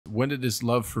when did this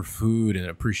love for food and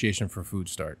appreciation for food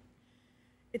start?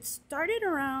 It started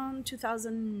around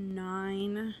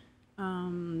 2009.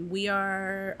 We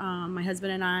are, my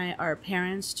husband and I are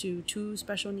parents to 2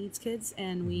 special needs kids,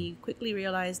 and we quickly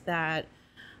realized that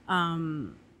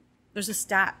there's a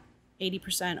stat,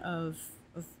 80% of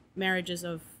marriages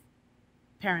of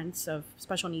parents of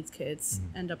special needs kids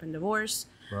end up in divorce.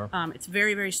 Wow. It's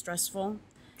very, very stressful.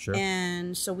 Sure.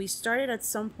 And so we started at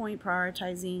some point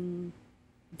prioritizing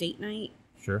date night.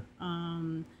 Sure.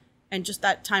 And just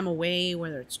that time away,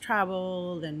 whether it's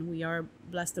travel, and we are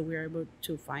blessed that we're able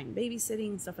to find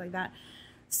babysitting, stuff like that.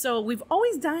 So we've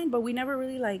always dined, but we never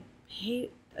really like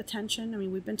paid attention. I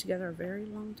mean, we've been together a very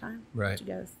long time. Right.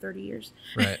 Together 30 years.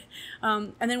 Right.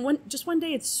 And then one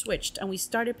day it switched, and we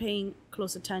started paying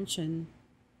close attention,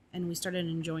 and we started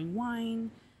enjoying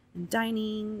wine and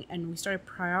dining, and we started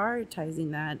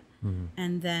prioritizing that.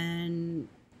 And then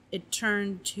it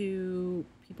turned to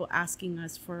people asking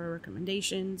us for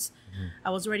recommendations. I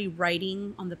was already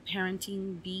writing on the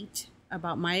parenting beat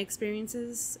about my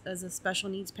experiences as a special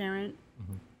needs parent.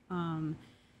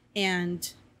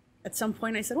 And at some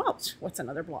point I said, well, what's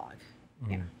another blog?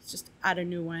 Yeah, let's just add a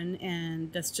new one, and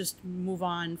let's just move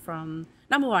on from,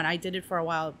 not move on, I did it for a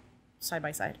while side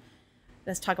by side.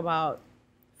 Let's talk about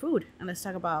food, and let's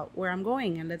talk about where I'm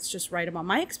going, and let's just write about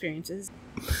my experiences.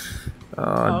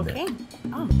 Okay.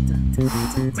 Oh.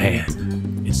 Man,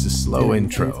 it's the slow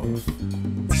intro.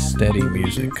 Steady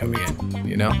music coming in,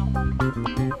 you know?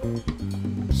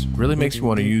 It really makes you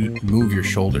want to move your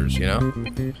shoulders, you know?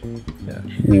 Yeah.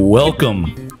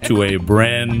 Welcome to a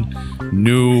brand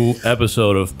new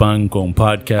episode of Pan Con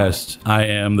Podcast. I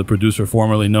am the producer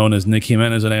formerly known as Nick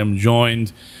Jimenez, and I am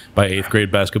joined by 8th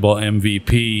grade basketball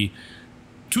MVP,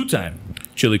 2-time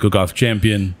chili cook-off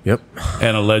champion,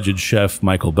 and alleged chef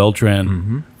Michael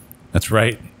Beltran. That's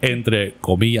right, entre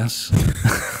comillas.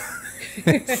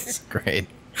 It's great.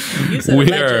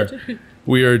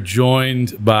 We are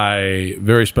joined by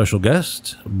very special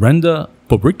guest, Brenda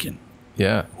Popritkin.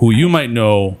 Yeah. Who you might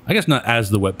know, I guess not as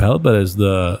the Whet Palette, but as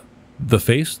the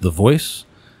face, the voice,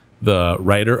 the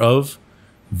writer of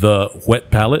the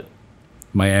Whet Palette,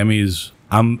 Miami's,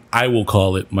 I will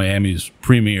call it Miami's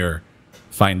premier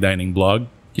fine dining blog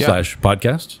slash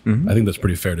podcast. I think that's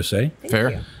pretty fair to say.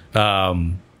 Fair.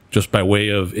 Just by way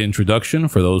of introduction,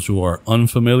 for those who are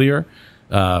unfamiliar,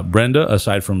 Brenda,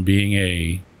 aside from being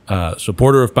a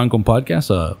supporter of Pan Con Podcast,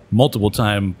 a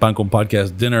multiple-time Pan Con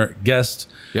Podcast dinner guest,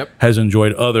 has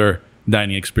enjoyed other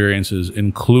dining experiences,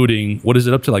 including, what is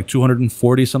it, up to like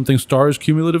 240-something stars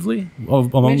cumulatively?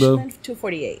 Among Michelin, the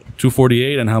 248.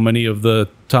 248, and how many of the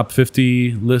top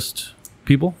 50 list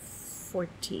people?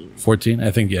 14. 14,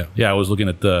 I think, yeah. Yeah, I was looking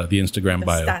at the Instagram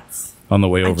bio stats on the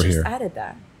way over here. I just added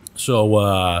that.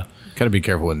 So, gotta be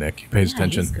careful with Nick. He pays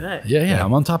attention. He's good. Yeah,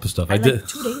 I'm on top of stuff. I did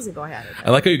 2 days ago. I added that.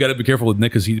 I like how you got to be careful with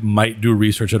Nick because he might do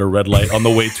research at a red light on the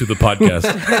way to the podcast.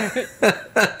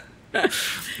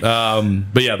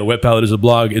 But yeah, the Whet Palette is a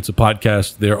blog. It's a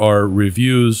podcast. There are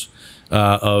reviews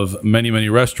of many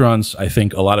restaurants. I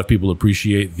think a lot of people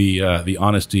appreciate the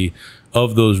honesty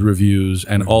of those reviews,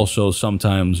 and also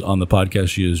sometimes on the podcast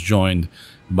she is joined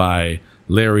by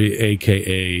Larry,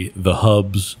 aka the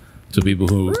Hubs, to people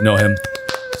who know him.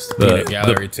 Peanut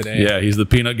Gallery today. Yeah, he's the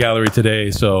Peanut Gallery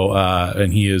today. So,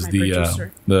 and he is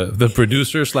the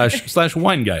producer slash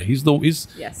wine guy. He's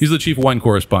the chief wine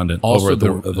correspondent Also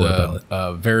over at the Whet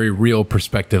Palette. Very real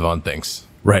perspective on things.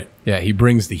 Right. Yeah, he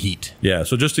brings the heat. Yeah.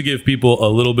 So just to give people a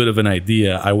little bit of an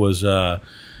idea, I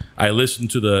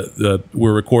listened to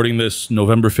we're recording this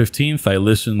November 15th. I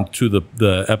listened to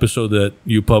the episode that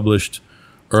you published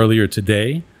earlier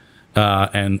today.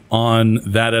 And on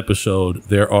that episode,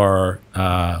 there are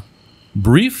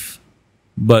brief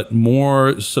but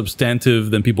more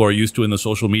substantive than people are used to in the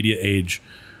social media age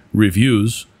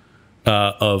reviews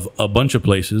of a bunch of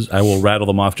places. I will rattle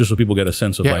them off just so people get a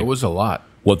sense of it was a lot.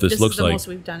 What this looks is the like. most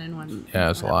we've done in one.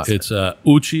 Yeah, it's a lot. It's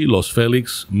Uchi, Los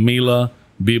Felix, Mila,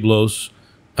 Biblos.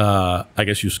 I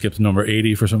guess you skipped number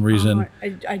 80 for some reason.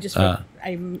 I just that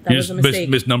was a mistake.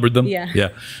 Misnumbered them. Yeah.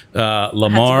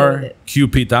 Lamar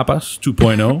QP Tapas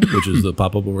 2.0, which is the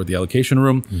pop-up over at the allocation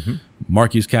room.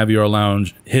 Marky's Caviar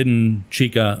Lounge, Hidden,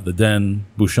 Chica, The Den,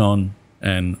 Bouchon,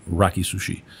 and Raki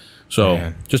Sushi.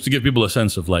 So just to give people a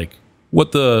sense of like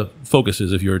what the focus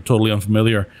is if you're totally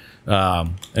unfamiliar.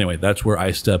 Anyway, that's where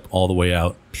I step all the way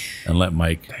out and let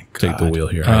Mike take the wheel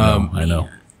here. I know.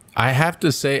 I have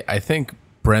to say, I think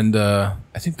Brenda,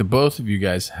 I think the both of you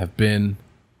guys have been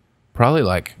probably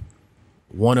like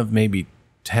one of maybe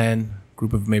 10,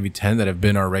 group of maybe 10 that have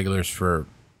been our regulars for,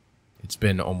 it's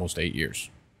been almost 8 years.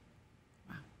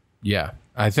 Wow. Yeah.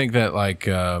 I think that like,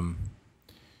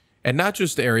 And not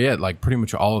just the Ariete, like pretty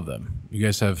much all of them. You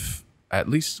guys have at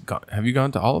least have you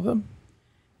gone to all of them?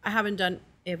 I haven't done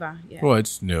Eva yet. Well,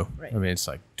 it's new. Right. I mean, it's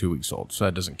like 2 weeks old, so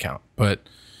that doesn't count. But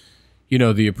you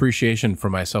know, the appreciation for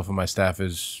myself and my staff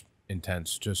is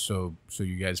intense. Just so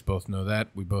you guys both know that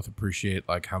we both appreciate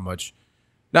like how much,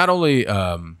 not only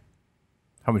how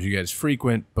much you guys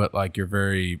frequent, but like your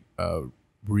very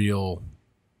real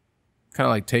kind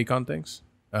of like take on things.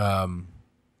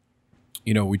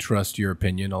 You know, we trust your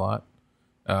opinion a lot.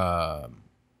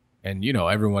 And, you know,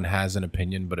 everyone has an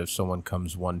opinion, but if someone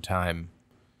comes one time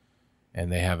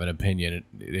and they have an opinion,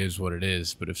 it is what it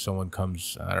is. But if someone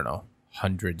comes, I don't know,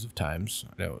 hundreds of times,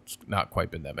 I know it's not quite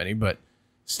been that many, but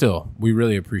still, we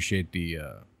really appreciate the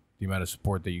amount of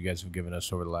support that you guys have given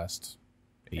us over the last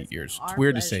 8 years. It's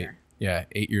weird to say. Yeah,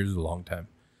 8 years is a long time.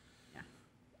 Yeah.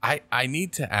 I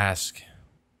need to ask,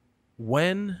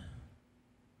 when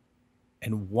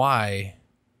and why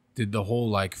did the whole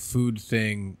like food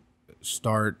thing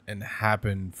start and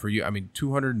happen for you? I mean,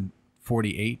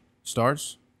 248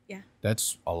 stars? Yeah.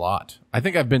 That's a lot. I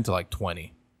think I've been to like 20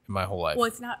 in my whole life. Well,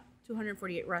 it's not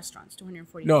 248 restaurants,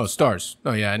 248. No, stars.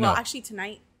 No, yeah, I know. Well, actually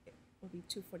tonight it will be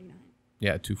 249.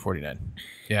 Yeah, 249.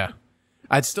 Yeah.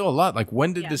 It's still a lot. Like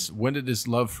when did this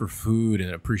love for food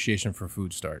and appreciation for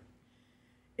food start?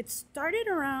 It started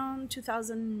around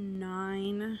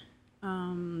 2009.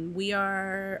 We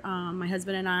are, my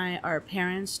husband and I are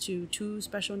parents to 2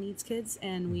 special needs kids,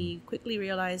 and we quickly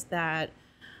realized that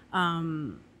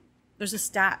there's a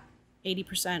stat,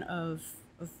 80% of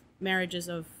marriages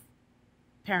of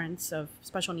parents of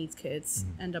special needs kids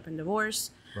end up in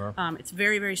divorce. Wow. It's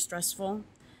very, very stressful.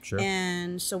 Sure.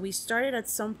 And so we started at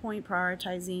some point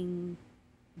prioritizing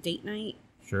date night.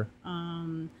 Sure.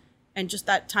 And just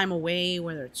that time away,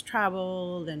 whether it's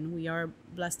travel, and we are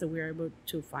blessed that we're able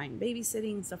to find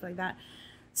babysitting and stuff like that.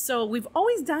 So we've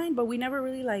always dined, but we never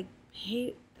really like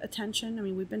paid attention. I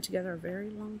mean, we've been together a very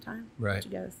long time. Right. We're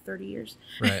together 30 years.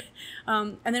 Right.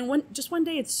 And then one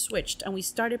day it switched, and we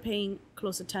started paying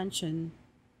close attention,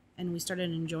 and we started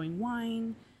enjoying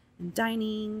wine and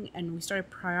dining, and we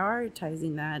started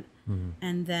prioritizing that. Mm-hmm.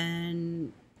 And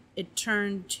then it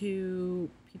turned to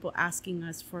people asking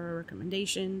us for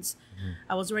recommendations. Mm-hmm.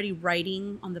 I was already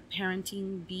writing on the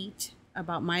parenting beat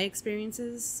about my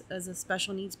experiences as a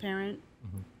special needs parent.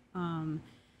 Mm-hmm.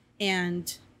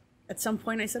 And at some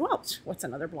point I said, well, what's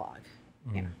another blog?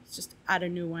 Mm-hmm. You know, let's just add a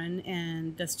new one,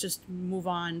 and let's just move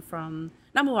on from,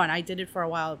 not move on, I did it for a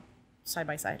while side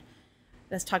by side.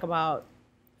 Let's talk about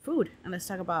food, and let's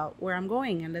talk about where I'm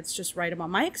going, and let's just write about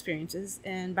my experiences.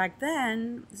 And back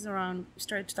then, this is around, we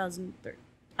started 2013.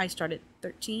 I started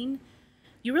 13.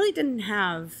 You really didn't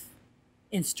have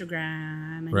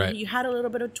Instagram, and right. you had a little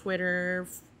bit of Twitter,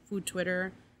 food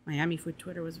Twitter. Miami food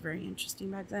Twitter was very interesting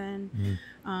back then.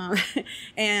 Mm.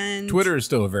 And Twitter is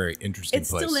still a very interesting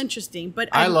place. It's still interesting, but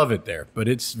I love it there, but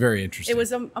it's very interesting. It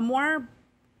was a more,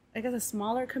 I guess, a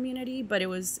smaller community, but it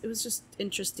was just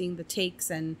interesting, the takes,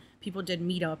 and people did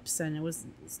meetups, and it was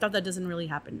stuff that doesn't really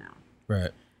happen now.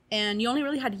 Right. And you only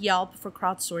really had Yelp for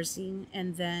crowdsourcing,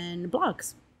 and then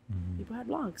blogs. Mm-hmm. People had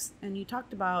blogs, and you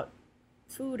talked about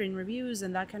food and reviews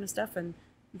and that kind of stuff, and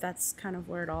that's kind of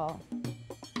where it all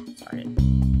started.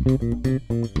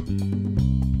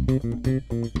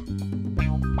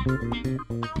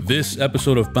 This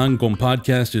episode of Pan Con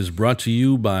Podcast is brought to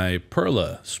you by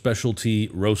Perla Specialty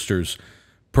Roasters.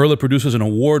 Perla produces an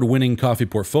award-winning coffee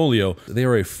portfolio. They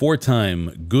are a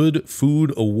 4-time Good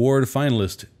Food Award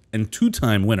finalist and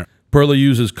 2-time winner. Perla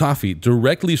uses coffee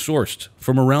directly sourced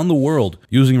from around the world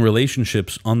using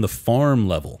relationships on the farm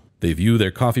level. They view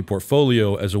their coffee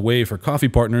portfolio as a way for coffee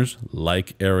partners,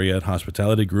 like Ariete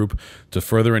Hospitality Group, to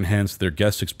further enhance their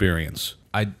guest experience.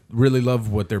 I really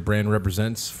love what their brand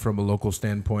represents from a local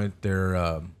standpoint.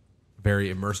 They're very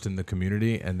immersed in the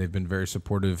community, and they've been very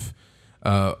supportive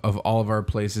of all of our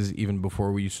places, even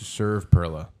before we used to serve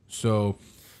Perla. So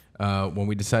when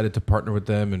we decided to partner with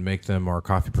them and make them our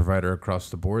coffee provider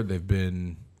across the board, they've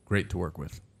been great to work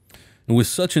with. And with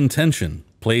such intention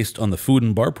placed on the food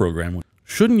and bar program,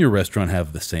 shouldn't your restaurant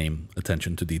have the same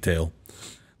attention to detail?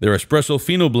 Their espresso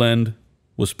fino blend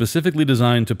was specifically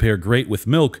designed to pair great with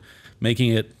milk,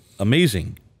 making it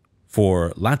amazing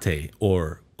for latte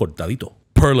or cortadito.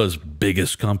 Perla's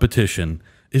biggest competition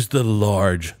is the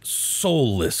large,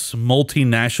 soulless,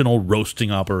 multinational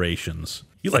roasting operations.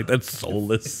 You like that,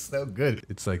 soulless? It's so good.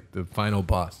 It's like the final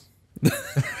boss.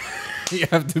 You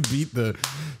have to beat the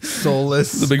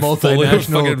soulless, the big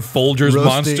multinational fucking Folgers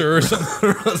monster or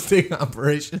something. Roasting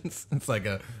operations. It's like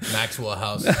a Maxwell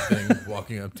House thing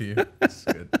walking up to you. It's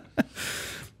good.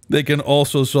 They can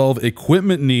also solve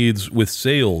equipment needs with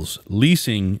sales,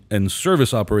 leasing, and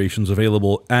service operations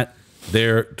available at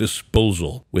their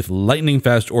disposal. With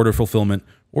lightning-fast order fulfillment,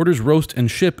 orders roast and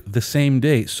ship the same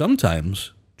day.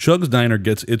 Sometimes Chug's Diner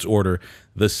gets its order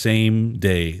the same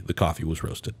day the coffee was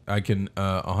roasted. I can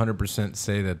 100%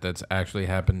 say that that's actually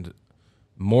happened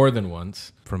more than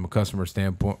once. From a customer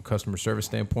service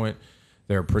standpoint,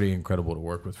 they're pretty incredible to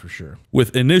work with for sure.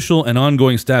 With initial and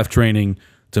ongoing staff training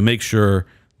to make sure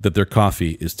that their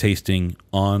coffee is tasting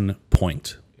on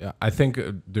point. Yeah, I think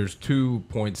there's 2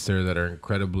 points there that are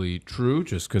incredibly true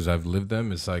just because I've lived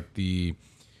them. It's like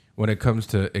when it comes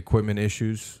to equipment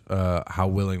issues, how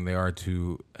willing they are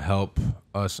to help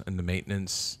us in the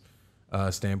maintenance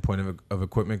standpoint of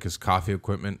equipment, because coffee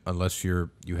equipment, unless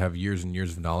you have years and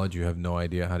years of knowledge, you have no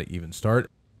idea how to even start.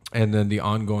 And then the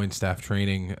ongoing staff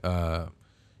training,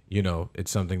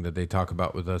 it's something that they talk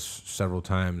about with us several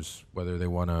times, whether they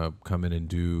want to come in and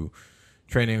do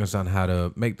training us on how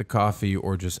to make the coffee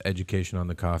or just education on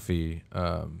the coffee.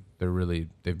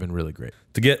 They've been really great.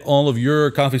 To get all of your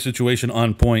coffee situation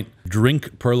on point,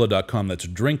 drinkperla.com. That's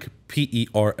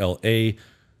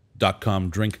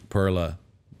drinkperla.com,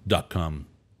 drinkperla.com,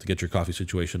 to get your coffee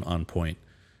situation on point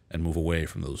and move away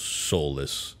from those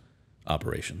soulless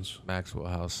operations. Maxwell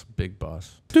House, big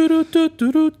boss.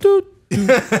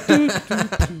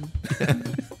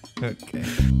 Okay.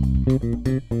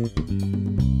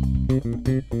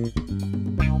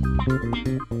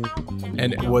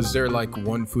 And was there like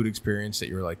one food experience that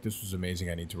you were like, this was amazing,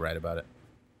 I need to write about it?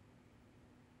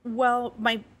 Well,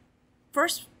 my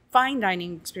first fine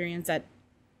dining experience that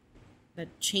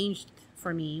changed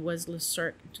for me was Le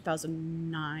Cirque in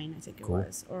 2009, I think it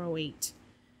was, or 08.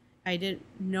 I didn't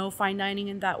know fine dining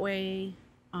in that way.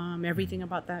 Everything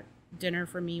about that dinner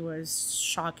for me was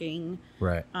shocking.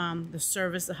 Right. The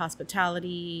service, the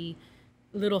hospitality,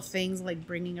 little things like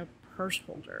bringing a purse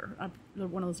holder,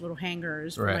 one of those little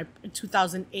hangers. Right. In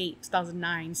 2008,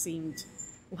 2009 seemed,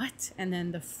 what? And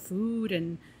then the food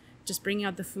and just bringing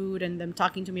out the food and them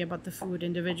talking to me about the food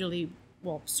individually,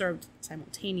 well, served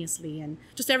simultaneously, and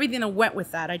just everything that went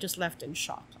with that, I just left in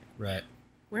shock. Right.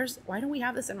 Why don't we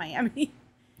have this in Miami?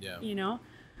 Yeah.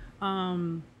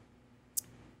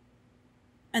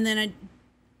 And then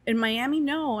in Miami,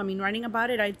 no. I mean, writing about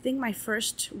it, I think my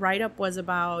first write-up was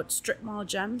about strip mall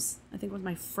gems. I think it was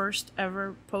my first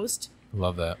ever post.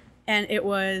 Love that. And it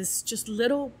was just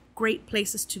little great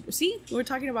places to see. We're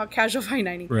talking about casual fine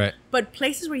dining. Right. But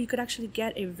places where you could actually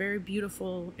get a very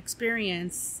beautiful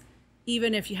experience,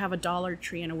 even if you have a Dollar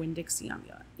Tree and a Winn-Dixie on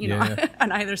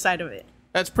on either side of it.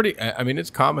 That's pretty, I mean, it's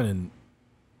common in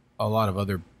a lot of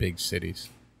other big cities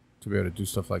to be able to do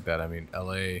stuff like that. I mean,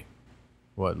 LA,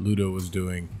 what Ludo was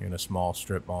doing in a small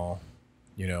strip mall,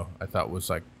 I thought was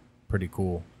like pretty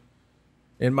cool.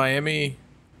 In Miami,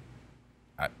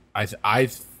 I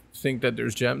think that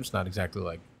there's gems, not exactly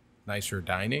like nicer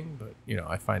dining, but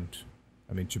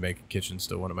Jamaican Kitchen's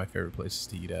still one of my favorite places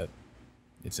to eat at.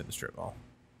 It's in the strip mall,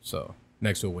 so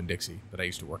next to a Winn-Dixie that I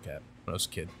used to work at when I was a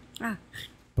kid.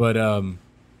 But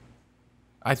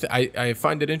I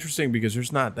find it interesting because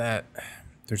there's not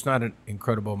an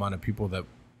incredible amount of people that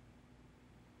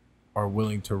are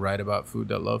willing to write about food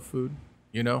that love food.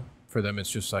 For them it's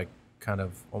just like kind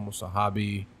of almost a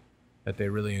hobby that they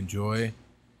really enjoy.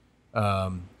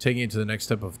 Taking it to the next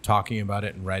step of talking about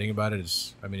it and writing about it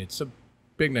it's a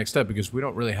big next step, because we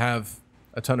don't really have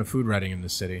a ton of food writing in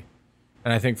this city.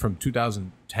 And I think from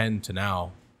 2010 to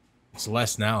now, it's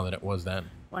less now than it was then.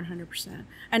 100%.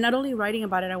 And not only writing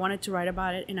about it, I wanted to write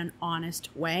about it in an honest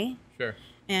way. Sure.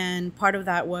 And part of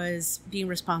that was being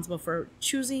responsible for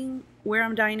choosing where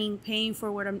I'm dining, paying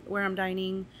for where I'm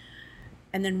dining,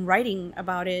 and then writing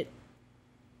about it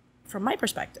from my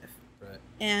perspective. Right.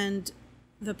 And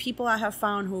the people I have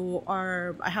found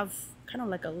I have kind of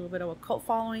like a little bit of a cult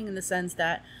following, in the sense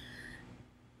that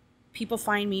people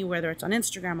find me, whether it's on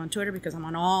Instagram, on Twitter, because I'm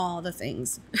on all the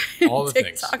things. All the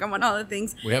TikTok, things. I'm on all the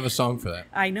things. We have a song for that.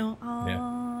 I know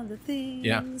all the things.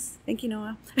 Yeah. Thank you,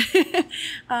 Noah.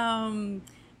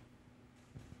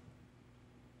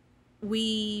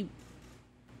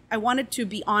 I wanted to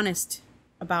be honest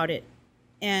about it,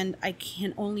 and I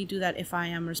can only do that if I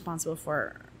am responsible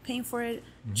for paying for it,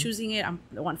 choosing it. I'm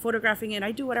the one photographing it.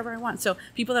 I do whatever I want. So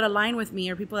people that align with me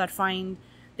are people that find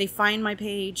my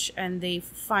page and they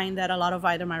find that a lot of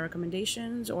either my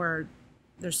recommendations or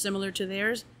they're similar to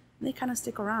theirs, and they kind of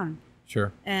stick around.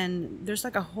 Sure. And there's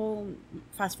like a whole,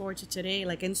 fast forward to today,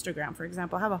 like Instagram, for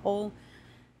example, I have a whole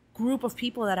group of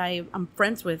people that I'm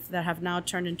friends with that have now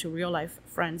turned into real life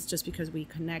friends just because we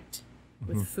connect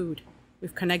with food.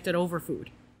 We've connected over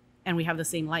food, and we have the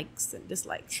same likes and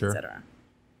dislikes, sure. etc.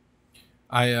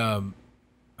 I'm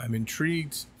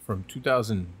intrigued from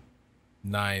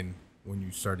 2009 when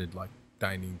you started like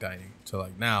dining to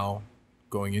like now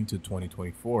going into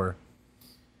 2024.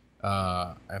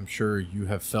 I'm sure you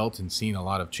have felt and seen a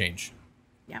lot of change.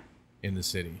 Yeah. In the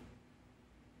city.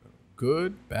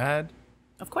 Good, bad.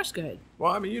 Of course, good.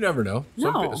 Well, I mean, you never know.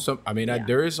 No.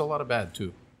 There is a lot of bad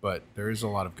too, but there is a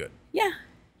lot of good. Yeah,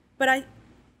 but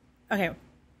okay.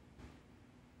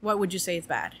 What would you say is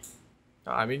bad?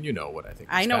 I mean, you know what I think.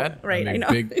 I know, bad. right? I know.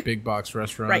 Big box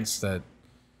restaurants that.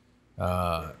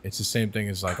 It's the same thing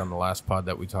as like on the last pod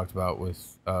that we talked about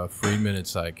with Friedman.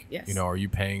 It's like, yes. you know, are you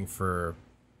paying for?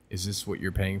 Is this what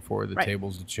you're paying for? The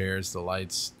tables, the chairs, the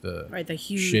lights, the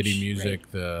huge shitty music,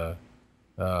 the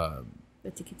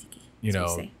tiki tiki. You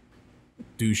know,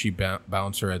 douchey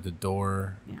bouncer at the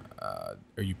door. Yeah.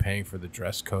 Are you paying for the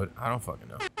dress code? I don't fucking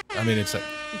know. I mean, it's like,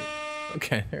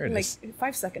 okay, there it is. Like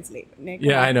 5 seconds late, Nick.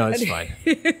 Yeah, I know, it's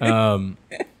fine.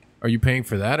 Are you paying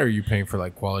for that, or are you paying for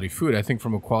like quality food? I think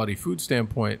from a quality food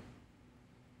standpoint,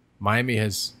 Miami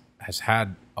has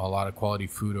had a lot of quality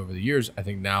food over the years. I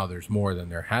think now there's more than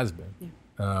there has been.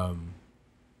 Yeah.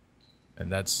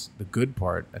 And that's the good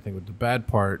part. I think with the bad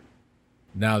part,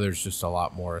 now there's just a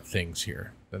lot more things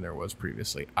here than there was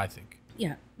previously, I think.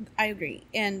 Yeah, I agree.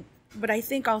 But I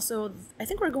think also,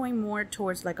 we're going more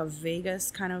towards like a Vegas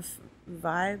kind of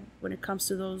vibe when it comes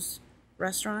to those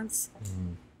restaurants.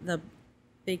 Mm-hmm. The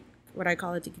big, what I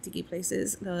call it, tiki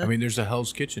places. I mean, there's a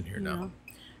Hell's Kitchen here now. Know.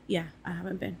 Yeah, I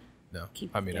haven't been. No,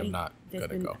 I'm not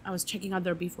gonna go. I was checking out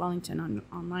their beef Wellington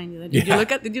online.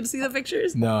 Did you see the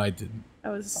pictures? No, I didn't. I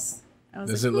was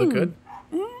Does it look good?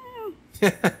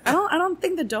 I don't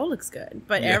think the dough looks good,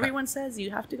 but everyone says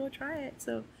you have to go try it.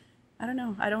 So I don't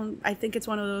know. I think it's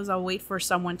one of those I'll wait for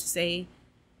someone to say,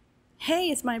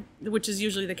 hey, which is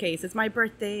usually the case. It's my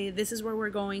birthday. This is where we're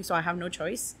going. So I have no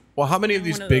choice. Well, how many of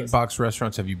these big box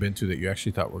restaurants have you been to that you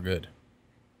actually thought were good?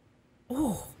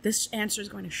 Oh, this answer is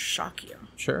going to shock you.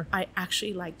 Sure. I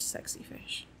actually liked Sexy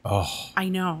Fish. Oh. I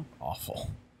know.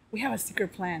 Awful. We have a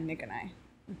secret plan, Nick and I.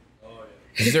 Oh,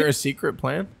 yeah. Is there a secret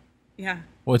plan? Yeah.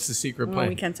 What's the secret plan?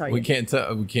 We can't tell you. We can't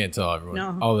tell everyone.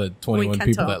 No. All the 21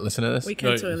 people that listen to this. We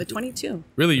can't tell. The 22.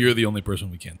 Really, you're the only person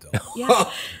we can't tell.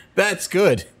 Yeah. That's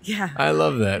good. Yeah. I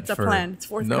love that. It's a plan. It's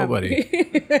forthcoming. Nobody.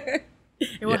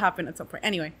 It will happen at some point.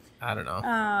 Anyway. I don't know.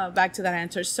 Back to that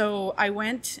answer. So I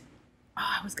went.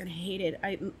 Oh, I was gonna hate it.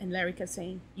 And Larry kept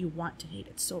saying, "You want to hate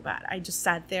it so bad." I just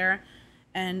sat there,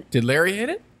 and did Larry hate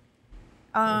it?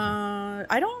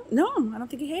 I don't know. I don't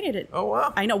think he hated it. Oh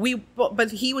wow! I know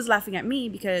but he was laughing at me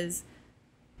because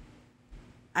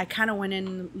I kind of went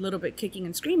in a little bit kicking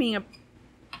and screaming up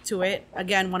to it.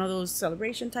 Again, one of those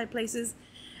celebration type places.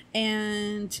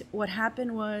 And what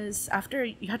happened was, after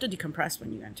you have to decompress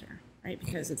when you enter, right?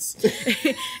 Because it's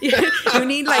you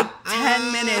need like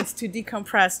 10 minutes to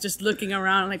decompress, just looking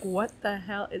around like, what the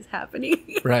hell is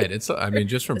happening? Right. It's, I mean,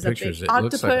 just from pictures, it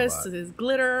looks like a lot. There's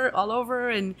glitter all over,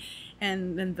 and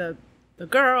then the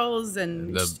girls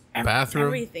and the bathroom,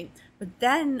 everything. But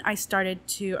then I started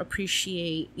to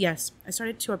appreciate. Yes, I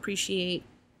started to appreciate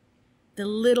the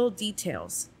little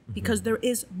details, because there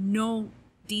is no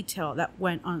detail that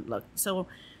went unlooked. So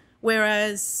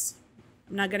whereas,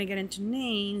 I'm not going to get into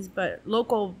names, but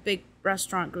local big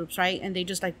restaurant groups, right? And they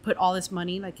just like put all this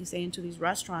money, like you say, into these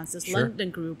restaurants. This London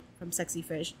group from Sexy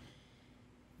Fish,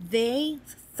 they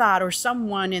thought, or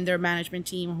someone in their management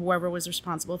team, whoever was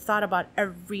responsible, thought about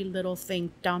every little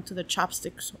thing, down to the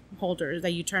chopsticks holders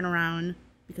that you turn around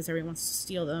because everyone wants to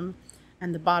steal them,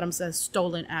 and the bottom says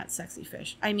stolen at Sexy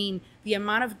Fish. I mean, the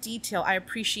amount of detail I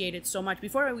appreciated so much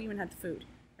before we even had the food,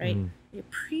 right? I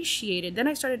appreciated. Then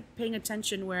I started paying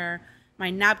attention where my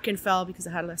napkin fell because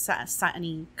I had a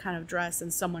satiny kind of dress,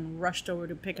 and someone rushed over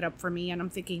to pick it up for me. And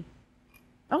I'm thinking,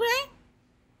 okay,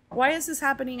 why is this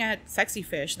happening at Sexy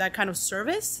Fish? That kind of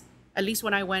service, at least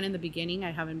when I went in the beginning,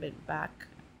 I haven't been back.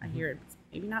 I hear it's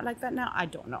maybe not like that now. I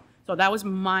don't know. So that was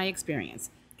my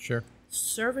experience. Sure.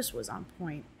 Service was on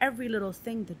point. Every little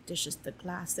thing, the dishes, the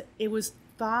glass, it was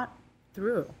thought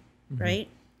through, right?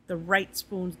 The right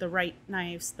spoons, the right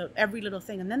knives, every little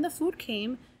thing. And then the food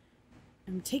came.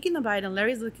 I'm taking the bite, and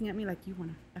Larry's looking at me like, you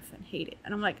want to effing hate it.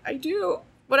 And I'm like, I do,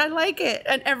 but I like it.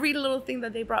 And every little thing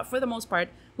that they brought, for the most part,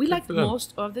 we liked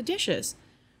most of the dishes.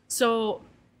 So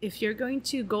if you're going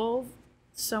to go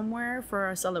somewhere for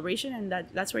a celebration and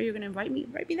that's where you're going to invite me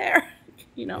there,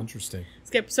 you know. Interesting.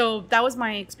 Skip. So that was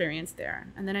my experience there.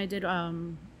 And then I did,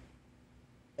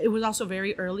 it was also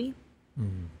very early.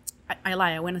 I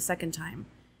lie, I went a second time.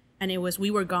 And we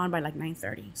were gone by like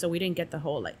 9:30. So we didn't get the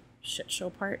whole like shit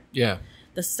show part. Yeah.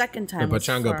 The second time the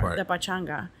pachanga part. The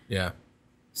pachanga. Yeah.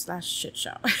 slash shit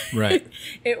show. Right.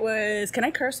 It was, can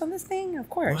I curse on this thing? Of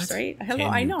course, What? right? Hello,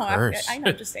 Can I you know. curse? I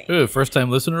know, I'm just saying. Ooh, first time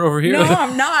listener over here. No,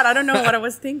 I'm not. I don't know what I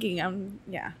was thinking.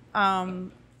 Yeah.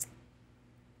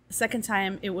 Second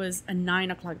time, it was a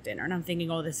 9 o'clock dinner, and I'm thinking,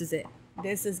 oh, this is it.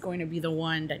 This is going to be the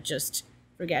one that just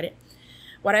forget it.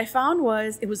 What I found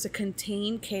was it was a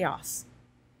contained chaos.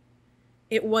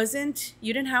 It wasn't,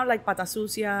 you didn't have like patas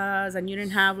sucias, and you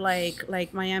didn't have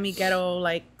like Miami ghetto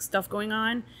like stuff going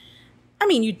on. I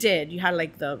mean, you did. You had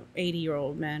like the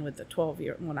 80-year-old man with the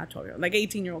 12-year-old, well, not 12-year-old, like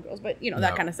 18-year-old girls, but you know,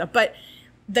 that kind of stuff. But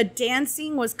the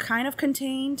dancing was kind of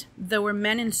contained. There were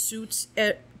men in suits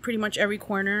at pretty much every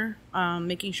corner,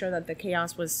 making sure that the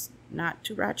chaos was not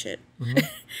too ratchet.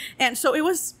 And so it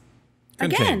was,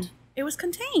 Contained. again, it was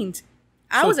contained.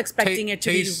 I was expecting it to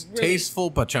be really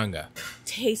tasteful pachanga.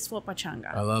 tasteful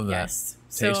pachanga. I love that. Yes.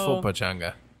 Tasteful So,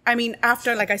 pachanga. I mean,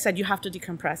 after, like I said, you have to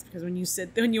decompress because when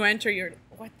you enter, you're,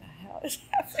 what the hell is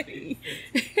happening?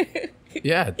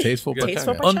 Yeah, tasteful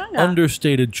Tasteful pachanga. pachanga.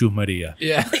 Understated Jumaria.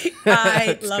 Yeah.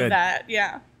 I love good. that.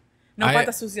 Yeah. No I-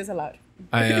 patas sucias allowed.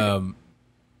 I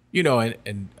you know,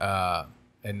 and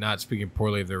not speaking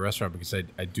poorly of their restaurant because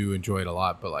I do enjoy it a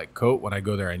lot, but like Cote, when I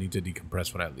go there, I need to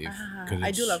decompress when I leave. 'cause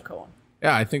I do it's- love Cohen.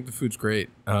 Yeah, I think the food's great.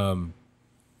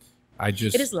 It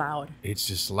is loud. It's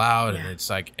just loud, and Yeah.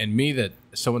 it's like, and me, that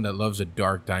someone that loves a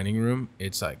dark dining room,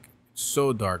 it's like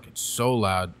so dark, it's so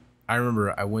loud. I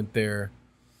remember I went there.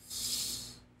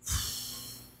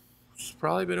 It's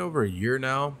probably been over a year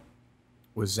now.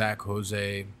 With Zach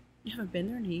Jose. You haven't been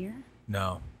there in a year?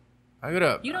 No, I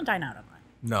gotta. You don't dine out a lot.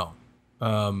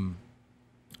 No.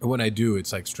 When I do,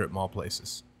 it's like strip mall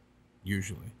places,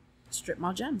 usually. Strip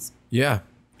mall gems. Yeah,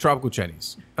 tropical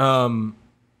Chinese. And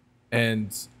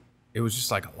it was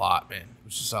just like a lot, man. It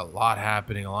was just a lot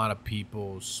happening, a lot of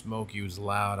people, smoky, it was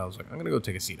loud. I was like, I'm gonna go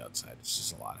take a seat outside. It's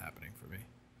just a lot happening for me.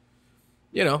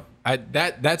 You know,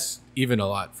 that's even a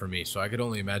lot for me. So I could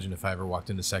only imagine if I ever walked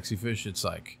into Sexy Fish, it's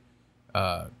like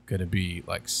gonna be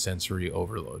like sensory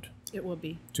overload. It will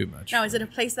be. Too much. Now, is it a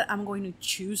place that I'm going to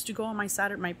choose to go on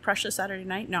my precious Saturday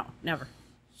night? No, never.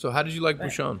 So how did you like But-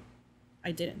 Bouchon?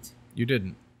 I didn't. You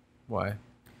didn't. Why?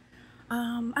 I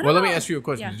don't Well, let know. me ask you a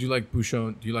question. Yeah. Did you like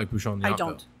Bouchon? Do you like Bouchon? I Yountville?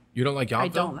 don't. You don't like Yountville? I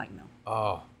don't like, no.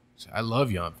 Oh, I love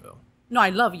Yountville. No, I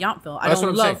love Yountville. I That's what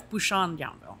don't I'm love saying. Bouchon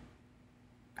Yountville.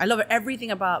 I love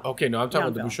everything about Okay, no, I'm talking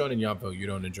about the Yountville. Bouchon and Yountville. You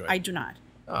don't enjoy. I do not.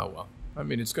 Oh well, I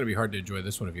mean, it's gonna be hard to enjoy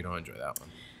this one if you don't enjoy that one.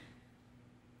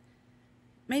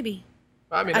 Maybe.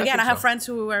 I mean, Again, think I have so. friends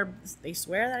who they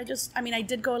swear that I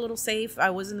did go a little safe. I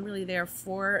wasn't really there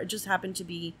it just happened to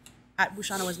be at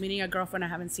Bouchon. I was meeting a girlfriend I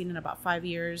haven't seen in about 5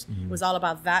 years. Mm-hmm. It was all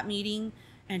about that meeting.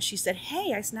 And she said,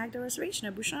 hey, I snagged a reservation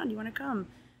at Bouchon. Do you want to come?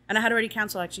 And I had already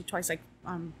canceled actually twice. I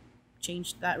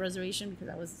changed that reservation because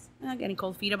I was getting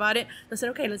cold feet about it. I said,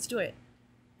 okay, let's do it.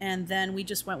 And then we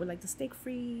just went with like the steak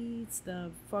frites,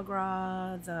 the foie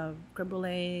gras, the creme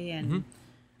brulee, and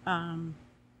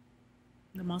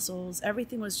the mussels.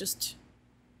 Everything was just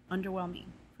underwhelming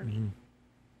for me.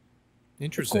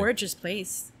 Interesting. Gorgeous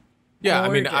place. Yeah, I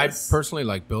mean, I Gorgeous. personally,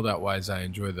 like, build out wise, I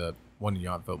enjoy the one in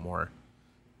Yountville more.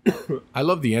 I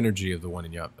love the energy of the one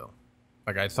in Yountville.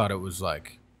 Like, I thought it was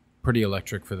like pretty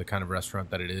electric for the kind of restaurant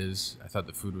that it is. I thought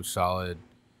the food was solid.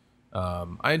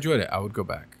 I enjoyed it. I would go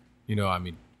back. You know, I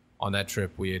mean, on that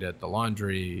trip we ate at the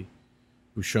Laundry,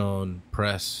 Bouchon,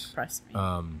 Press. Press.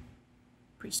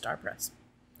 Pre-star press.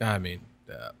 I mean,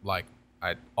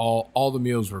 all the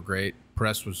meals were great.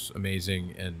 Press was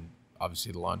amazing, and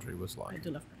obviously the Laundry was I Laundry.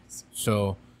 do love press.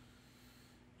 So,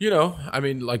 you know, I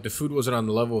mean, like, the food wasn't on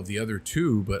the level of the other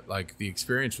two, but like the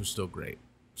experience was still great.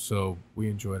 So we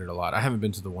enjoyed it a lot. I haven't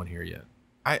been to the one here yet.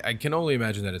 I can only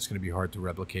imagine that it's going to be hard to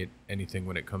replicate anything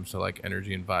when it comes to like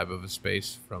energy and vibe of a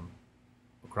space from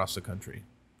across the country.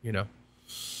 You know,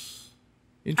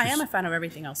 I am a fan of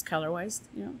everything else color-wise.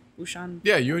 You know, Bouchon.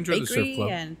 Yeah, you enjoy the Surf Bakery, Club.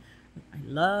 And I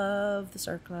love the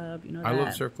Surf Club. You know I that.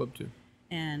 love Surf Club too.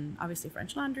 And obviously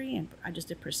French Laundry, and I just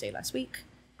did Per Se last week.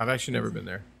 I've actually never been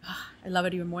there. I love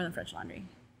it even more than French Laundry.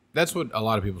 That's what a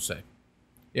lot of people say.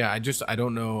 Yeah, I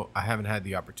don't know. I haven't had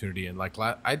the opportunity. And like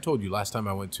I told you last time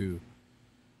I went to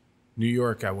New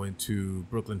York, I went to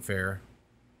Brooklyn Fair,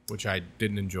 which I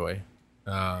didn't enjoy.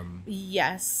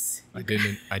 Yes. I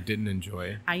didn't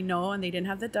enjoy. I know, and they didn't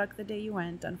have the duck the day you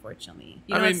went, unfortunately.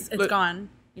 You I know, mean, it's look- gone.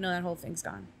 You know, that whole thing's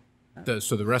gone.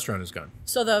 So the restaurant is gone.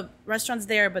 So the restaurant's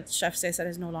there, but Chef Cesar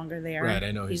is no longer there. Right,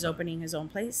 I know He's he's not. opening his own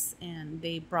place, and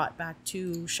they brought back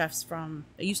 2 chefs that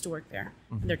used to work there.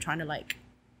 Mm-hmm. And they're trying to like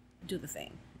do the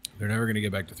thing. They're never going to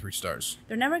get back to 3 stars.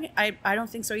 They're never. I don't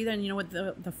think so either. And you know what?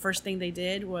 The first thing they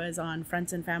did was on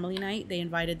Friends and Family Night. They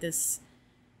invited this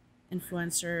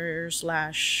influencer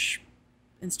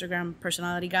 / Instagram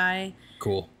personality guy.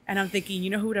 Cool. And I'm thinking, you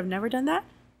know who would have never done that?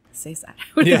 Cesar.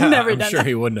 Would Yeah, have never I'm done sure that.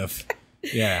 he wouldn't have.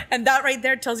 Yeah. And that right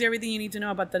there tells you everything you need to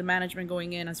know about the management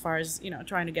going in as far as,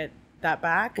 trying to get that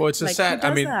back. Well, it's a like, sad. who I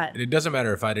does mean, that? it doesn't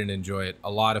matter if I didn't enjoy it. A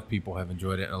lot of people have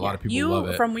enjoyed it, and a lot of people love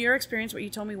it. From your experience, what you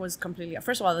told me was completely.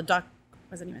 First of all, the doc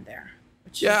wasn't even there.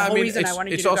 Which is Yeah, the I whole mean, reason I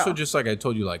wanted it's you to also go. just like I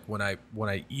told you. Like when I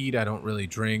eat, I don't really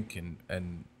drink,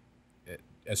 and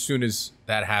as soon as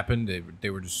that happened, they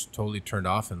were just totally turned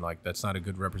off, and like that's not a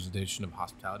good representation of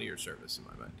hospitality or service in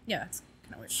my mind. Yeah, that's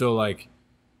kind of weird. So like,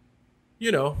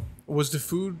 was the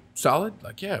food solid?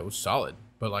 Like, yeah, it was solid.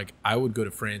 But like, I would go to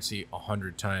Francie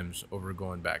 100 times over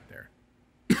going back there,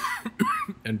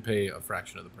 and pay a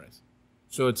fraction of the price.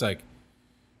 So it's like,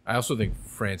 I also think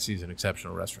Francie's an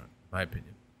exceptional restaurant, in my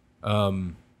opinion.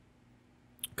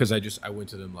 Because I went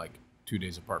to them like 2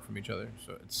 days apart from each other,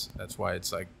 so that's why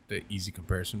it's like the easy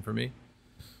comparison for me.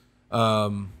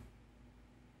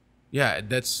 Yeah,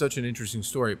 that's such an interesting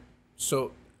story.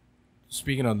 So,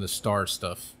 speaking on the star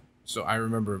stuff, so I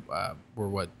remember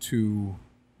we're two.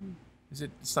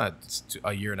 It's not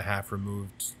a year and a half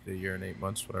removed, a year and 8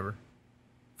 months, whatever,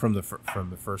 from the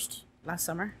first. Last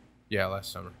summer. Yeah,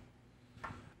 last summer.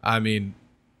 I mean,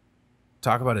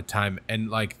 talk about a time, and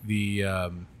like the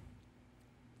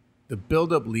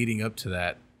build up leading up to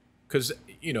that, because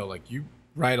like you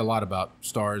write a lot about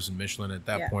stars and Michelin. At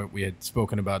that point, we had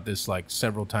spoken about this like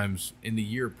several times in the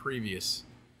year previous.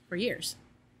 For years.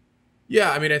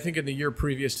 Yeah, I mean, I think in the year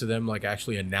previous to them, like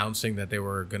actually announcing that they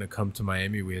were going to come to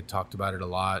Miami, we had talked about it a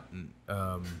lot. And,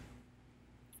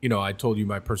 I told you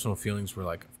my personal feelings were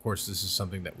like, of course, this is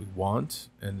something that we want.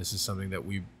 And this is something that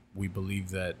we believe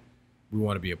that we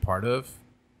want to be a part of.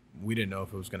 We didn't know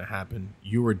if it was going to happen.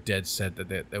 You were dead set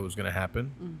that was going to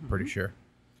happen. Mm-hmm. Pretty sure.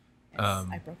 Yes,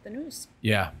 I broke the news.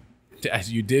 Yeah.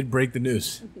 You did break the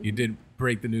news. You did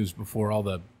break the news before all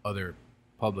the other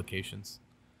publications.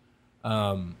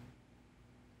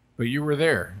 But you were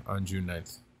there on June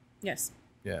 9th. Yes.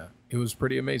 Yeah. It was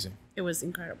pretty amazing. It was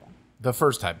incredible. The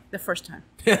first time. The first time.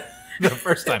 The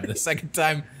first time. The second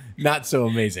time, not so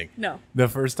amazing. No. The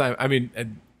first time, I mean,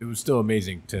 it was still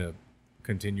amazing to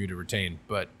continue to retain,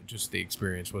 but just the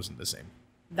experience wasn't the same.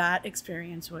 That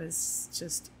experience was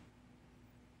just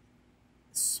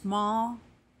small,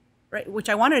 right? Which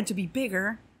I wanted it to be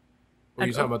bigger. Were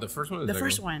you talking about the first one? Or The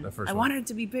first one. I wanted it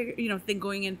to be bigger,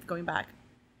 going in, going back.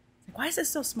 Like, why is this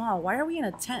so small? Why are we in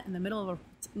a tent in the middle of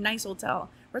a nice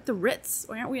hotel? We're at the Ritz.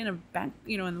 Why aren't we in a bank,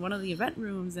 in one of the event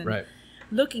rooms? And right.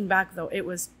 Looking back, though, it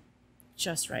was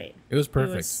just right. It was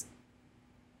perfect. It was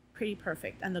pretty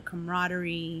perfect. And the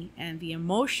camaraderie and the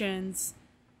emotions,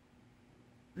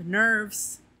 the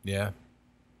nerves. Yeah.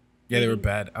 Yeah, they were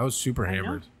bad. I was super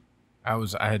hammered. Know.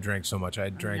 I had drank so much. I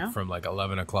had drank from like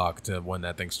 11 o'clock to when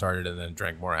that thing started, and then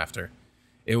drank more after.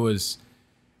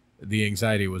 The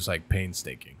anxiety was like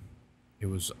painstaking. It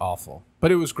was awful,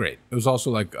 but it was great. It was also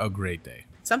like a great day.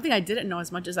 Something I didn't know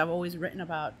as much as I've always written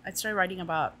about. I started writing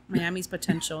about Miami's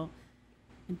potential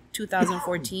in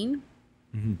 2014.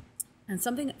 Mm-hmm. And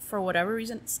something, for whatever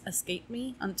reason, escaped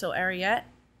me until Ariette,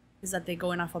 is that they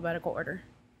go in alphabetical order.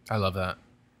 I love that.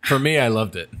 For me, I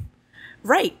loved it.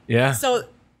 Right. Yeah. So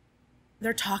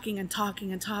they're talking and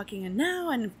talking and talking, and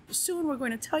now and soon we're going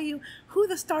to tell you who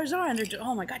the stars are. And they're just,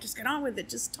 oh my God, just get on with it.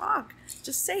 Just talk.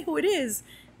 Just say who it is.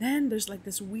 Then there's like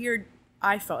this weird,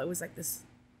 I felt it was like this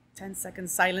 10-second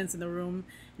silence in the room,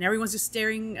 and everyone's just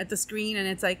staring at the screen, and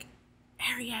it's like,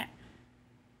 Ariette.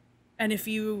 And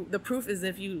the proof is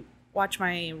if you watch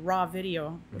my raw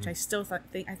video, which I still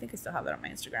think I still have that on my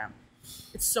Instagram.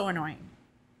 It's so annoying.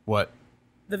 What?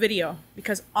 The video,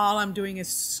 because all I'm doing is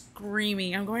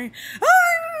screaming. I'm going,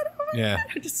 oh my Yeah.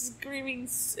 God, just screaming.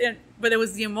 But it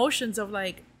was the emotions of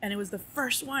like, and it was the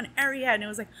first one, Ariette, and it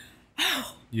was like,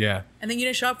 oh. Yeah. And then you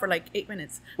didn't show up for like 8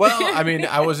 minutes. Well, I mean,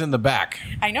 I was in the back.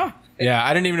 I know. Yeah,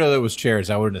 I didn't even know there was chairs.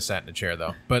 I wouldn't have sat in a chair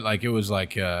though. But like, it was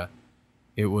like, I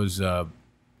was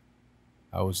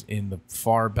in the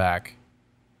far back,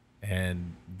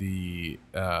 and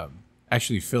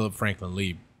actually Philip Franklin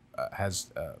Lee has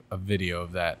a video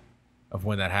of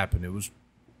when that happened. It was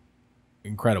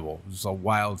incredible. It was a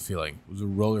wild feeling. It was a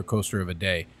roller coaster of a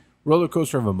day, roller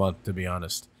coaster of a month, to be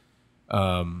honest.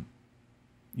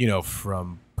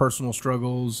 From personal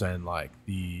struggles and like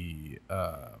the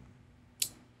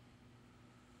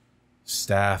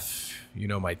staff,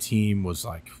 my team was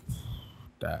like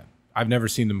that. I've never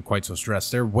seen them quite so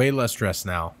stressed. They're way less stressed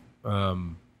now.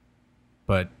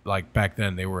 But like back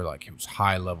then they were like, it was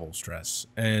high level stress.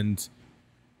 And,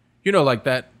 like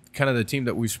that kind of the team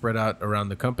that we spread out around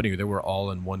the company, they were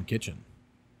all in one kitchen.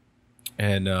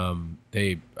 and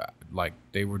they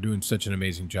were doing such an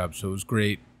amazing job. So it was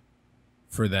great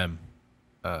for them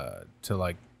to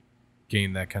like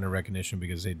gain that kind of recognition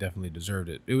because they definitely deserved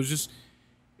it.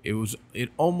 It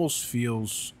almost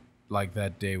feels like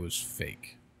that day was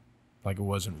fake, like it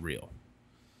wasn't real.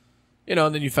 You know,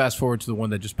 and then you fast forward to the one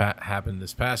that just happened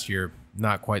this past year.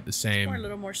 Not quite the same. Or a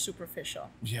little more superficial.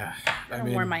 Yeah, I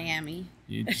mean, more Miami.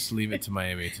 You just leave it to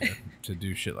Miami to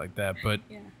do shit like that. But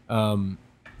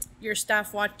your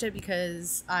staff watched it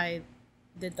because I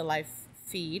did the live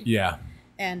feed. Yeah,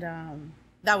 and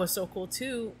that was so cool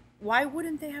too. Why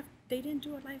wouldn't they have? They didn't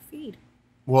do a live feed.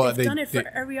 Well, They've done it for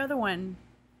every other one.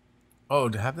 Oh,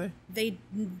 have they? They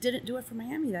didn't do it for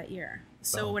Miami that year.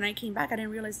 So when I came back, I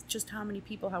didn't realize just how many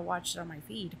people had watched it on my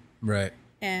feed. Right.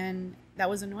 And that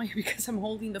was annoying because I'm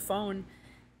holding the phone.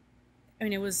 I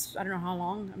mean, it was, I don't know how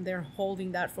long I'm there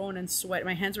holding that phone and sweat.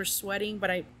 My hands were sweating, but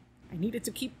I needed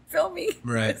to keep filming.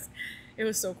 Right. It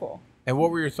was so cool. And what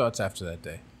were your thoughts after that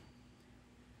day?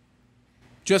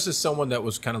 Just as someone that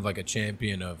was kind of like a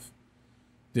champion of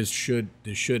this should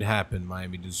happen.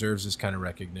 Miami deserves this kind of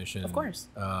recognition. Of course.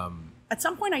 At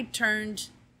some point, I turned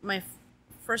my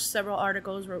first several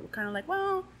articles were kind of like,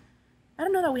 well, I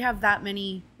don't know that we have that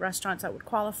many restaurants that would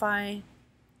qualify.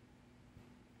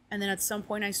 And then at some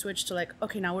point, I switched to like,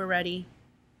 okay, now we're ready.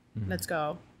 Mm-hmm. Let's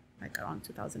go. Like around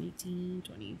 2018,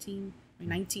 2018,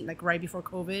 2019, like right before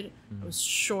COVID. Mm-hmm. I was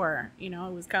sure, it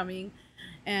was coming.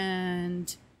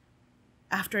 And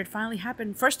after it finally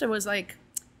happened, first it was like,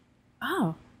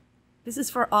 oh, this is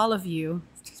for all of you,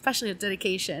 especially a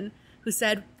dedication, who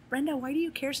said, Brenda, why do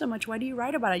you care so much? Why do you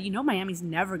write about it? Miami's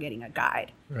never getting a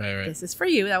guide. Right. This is for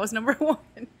you. That was number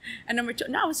one. And number two,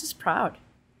 no, I was just proud.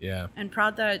 Yeah. And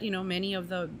proud that, many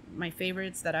of my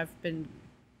favorites that I've been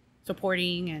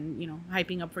supporting and,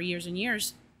 hyping up for years and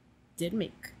years did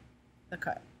make the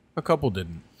cut. A couple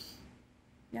didn't.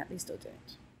 Yeah, they still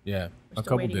didn't. Yeah, a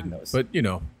couple didn't. But,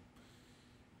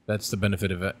 that's the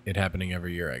benefit of it happening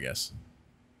every year, I guess.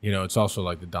 It's also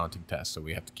like the daunting task, so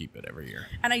we have to keep it every year.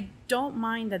 And I don't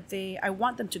mind that I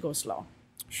want them to go slow.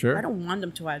 Sure. I don't want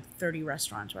them to add 30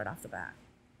 restaurants right off the bat.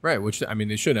 Right, which,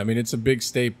 they should. It's a big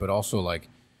state, but also like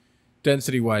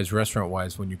density-wise,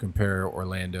 restaurant-wise, when you compare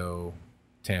Orlando,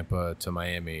 Tampa to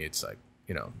Miami, it's like,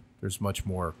 there's much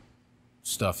more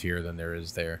stuff here than there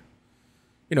is there.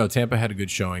 Tampa had a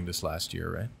good showing this last year,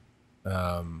 right?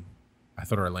 I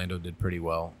thought Orlando did pretty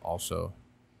well also.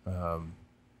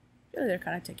 Really, they're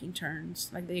kind of taking turns.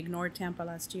 Like they ignored Tampa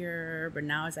last year, but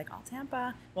now it's like all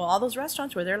Tampa. Well, all those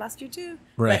restaurants were there last year too.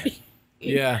 Right. But,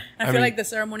 yeah. I feel like the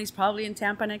ceremony's probably in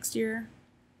Tampa next year.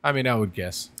 I would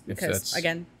guess. Because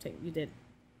again, you did.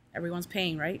 Everyone's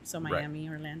paying, right? So Miami,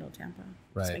 right. Orlando, Tampa.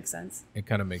 Right. This makes sense. It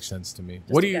kind of makes sense to me.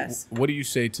 Just what do you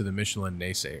say to the Michelin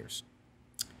naysayers?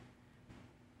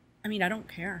 I don't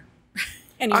care.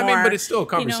 Anymore. But it's still a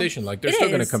conversation. Like they're still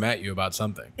going to come at you about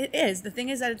something. It is. The thing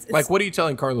is that it's like, what are you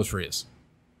telling Carlos Frias?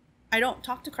 I don't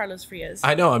talk to Carlos Frias.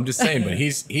 I know. I'm just saying, but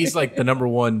he's like the number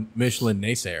one Michelin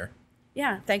naysayer.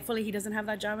 Yeah. Thankfully, he doesn't have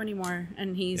that job anymore,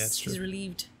 and he's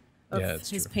relieved of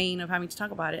his pain of having to talk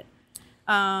about it.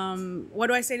 What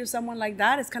do I say to someone like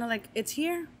that? It's kind of like, it's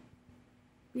here.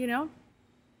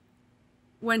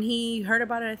 When he heard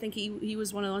about it, I think he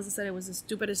was one of the ones that said it was the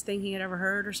stupidest thing he had ever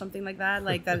heard or something like that.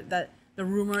 Like that the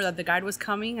rumor that the guide was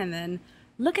coming, and then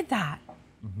look at that.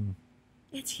 Mm-hmm.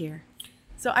 It's here.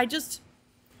 So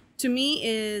to me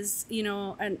is,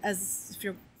 and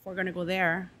if we're going to go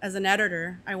there, as an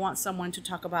editor, I want someone to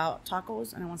talk about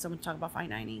tacos and I want someone to talk about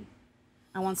fine dining.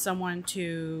 I want someone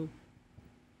to,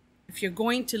 if you're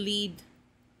going to lead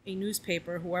a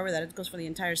newspaper, whoever that is, goes for the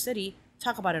entire city,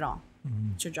 talk about it all.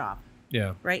 Mm-hmm. It's your job.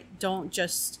 Yeah. Right? You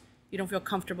don't feel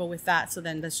comfortable with that. So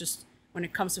then let's just, when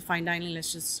it comes to fine dining,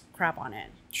 let's just crap on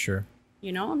it. Sure.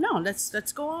 No, let's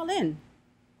go all in.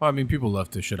 Well, people love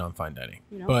to shit on fine dining,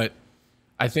 but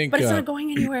I think, but it's not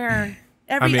going anywhere.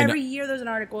 Every year there's an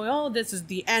article. Oh, this is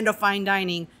the end of fine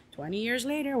dining. 20 years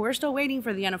later, we're still waiting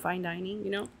for the end of fine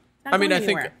dining.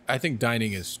 I think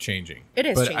dining is changing. It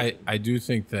is changing. But I do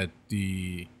think that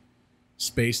the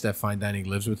space that fine dining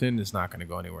lives within is not going to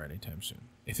go anywhere anytime soon.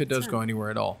 If it does go anywhere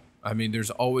at all,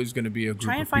 there's always going to be a group.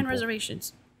 Try and find people.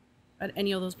 Reservations at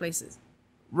any of those places.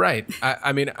 Right.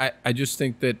 I just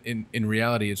think that in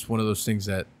reality, it's one of those things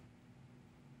that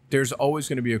there's always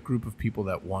going to be a group of people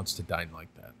that wants to dine like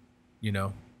that.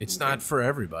 It's not for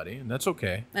everybody, and that's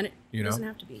okay. And it doesn't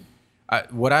have to be.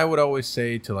 What I would always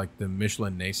say to like the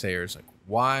Michelin naysayers, like,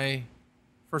 why?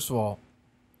 First of all,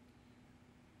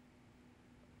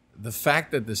 the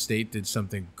fact that the state did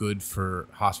something good for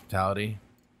hospitality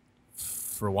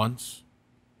for once,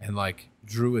 and like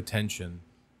drew attention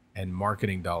and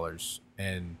marketing dollars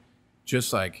and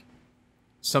just like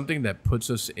something that puts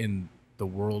us in the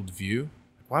world view,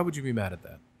 why would you be mad at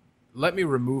that? Let me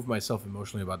remove myself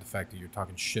emotionally about the fact that you're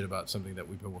talking shit about something that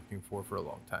we've been working for a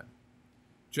long time.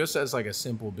 Just as like a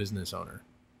simple business owner,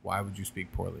 why would you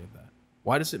speak poorly of that?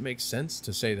 Why does it make sense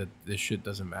to say that this shit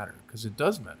doesn't matter? Because it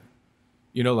does matter.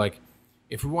 You know, like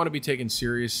if we want to be taken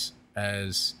serious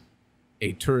as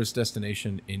a tourist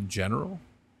destination in general,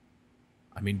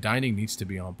 I mean, dining needs to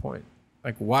be on point.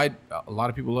 Like why a lot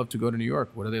of people love to go to New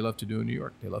York. What do they love to do in New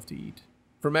York? They love to eat.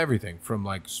 From everything, from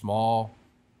like small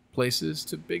places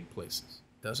to big places.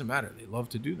 Doesn't matter. They love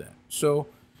to do that. So,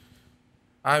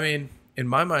 I mean, in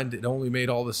my mind, it only made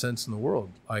all the sense in the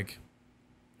world. Like,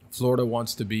 Florida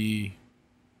wants to be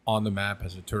on the map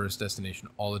as a tourist destination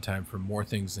all the time for more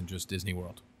things than just Disney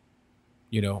World,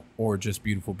 you know, or just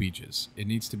beautiful beaches. It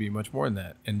needs to be much more than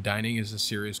that. And dining is a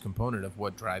serious component of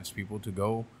what drives people to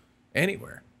go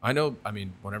anywhere. I know, I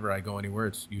mean, whenever I go anywhere,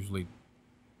 it's usually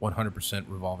 100%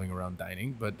 revolving around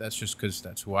dining, but that's just because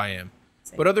that's who I am.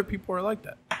 Same. But other people are like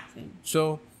that. Same.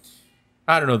 So,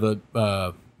 I don't know,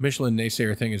 the Michelin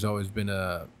naysayer thing has always been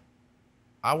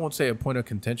I won't say a point of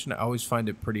contention. I always find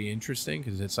it pretty interesting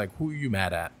because it's like, who are you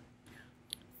mad at?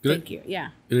 Thank you. Yeah.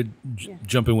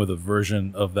 Jump in with a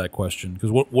version of that question, because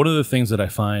one of the things that I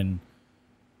find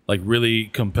like really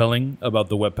compelling about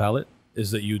the Whet Palette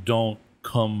is that you don't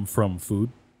come from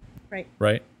food. Right.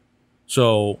 Right.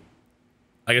 So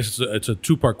I guess it's a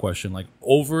two-part question. Like,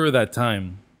 over that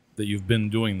time that you've been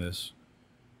doing this,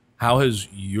 how has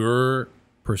your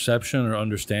perception or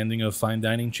understanding of fine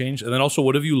dining changed? And then also,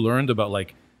 what have you learned about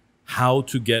like how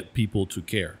to get people to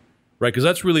care? Right? Because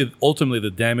that's really ultimately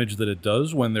the damage that it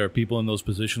does when there are people in those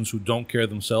positions who don't care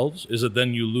themselves, is that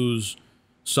then you lose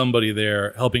somebody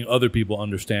there helping other people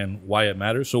understand why it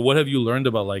matters. So what have you learned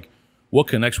about like what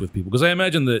connects with people? Because I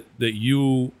imagine that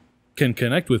you can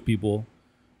connect with people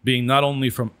being not only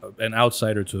from an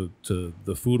outsider to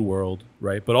the food world,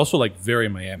 right? But also like very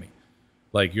Miami.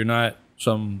 Like you're not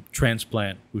some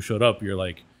transplant who showed up. You're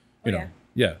like, you know,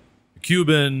 yeah,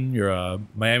 Cuban. You're a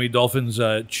Miami Dolphins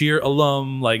cheer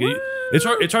alum. Like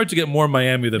it's hard to get more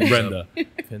Miami than Brenda.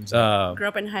 Grew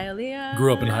up in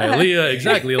Hialeah,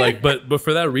 exactly. Like, but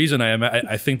for that reason,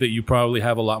 I think that you probably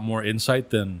have a lot more insight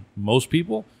than most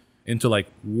people into like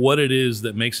what it is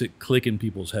that makes it click in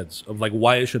people's heads of like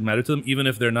why it should matter to them, even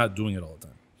if they're not doing it all the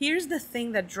time. Here's the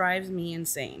thing that drives me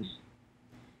insane.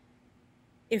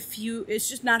 It's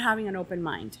just not having an open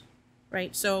mind,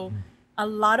 right? So a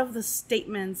lot of the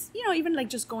statements, you know, even like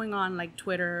just going on like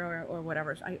Twitter or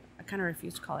whatever, I kind of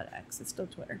refuse to call it X. It's still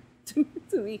Twitter to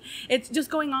me. It's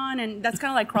just going on, and that's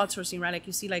kind of like crowdsourcing, right? Like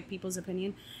you see like people's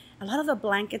opinion. A lot of the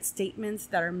blanket statements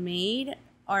that are made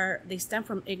they stem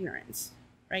from ignorance,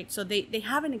 right? So they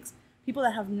haven't, people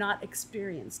that have not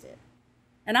experienced it.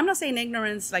 And I'm not saying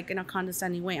ignorance like in a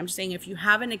condescending way. I'm just saying if you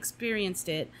haven't experienced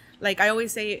it, like I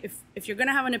always say, if you're going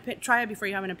to have an opinion, try it before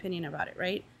you have an opinion about it,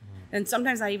 right? And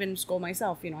sometimes I even scold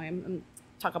myself, you know, I'm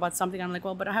talk about something, I'm like,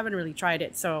 well, but I haven't really tried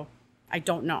it, so I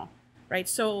don't know, right?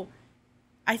 So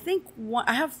I think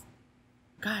I have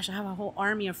a whole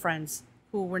army of friends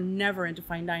who were never into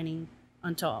fine dining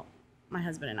until my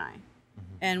husband and I.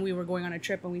 And we were going on a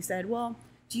trip and we said, well,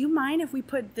 do you mind if we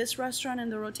put this restaurant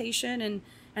in the rotation?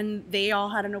 And they all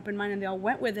had an open mind and they all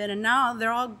went with it. And now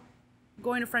they're all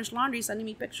going to French Laundry, sending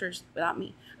me pictures without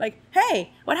me. Like,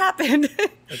 hey, what happened?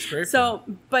 That's great. So,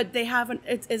 but they haven't,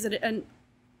 and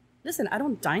listen, I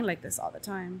don't dine like this all the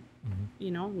time. You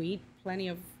know, we eat plenty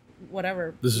of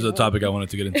whatever. This is a topic I wanted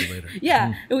to get into later.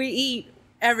 Yeah, we eat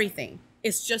everything.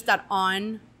 It's just that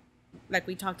like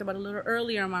we talked about a little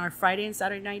earlier, on our Friday and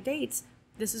Saturday night dates,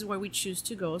 this is where we choose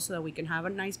to go so that we can have a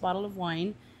nice bottle of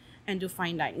wine and do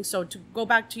fine dining. So to go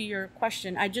back to your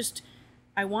question,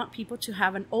 I want people to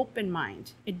have an open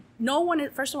mind.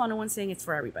 First of all, no one's saying it's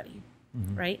for everybody,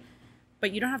 right?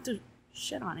 But you don't have to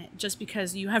shit on it just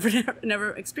because you have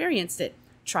never experienced it.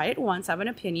 Try it once, have an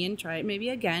opinion, try it maybe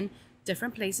again,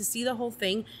 different places, see the whole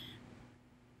thing.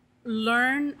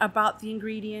 Learn about the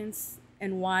ingredients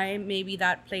and why maybe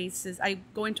that place is. I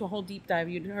go into a whole deep dive.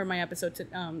 You heard my episode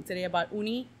today about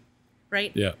uni,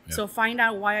 right? Yeah. So find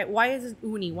out why is it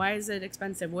uni? Why is it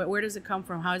expensive? Where does it come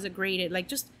from? How is it graded? Like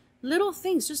just little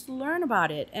things. Just learn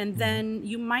about it, and then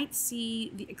you might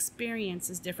see the experience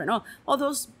is different. Oh,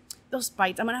 those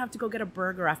bites. I'm gonna have to go get a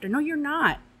burger after. No, you're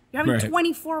not. You're having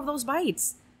 24 of those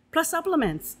bites plus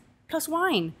supplements plus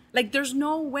wine. Like there's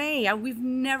no way. We've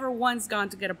never once gone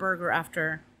to get a burger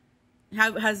after.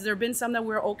 Has there been some that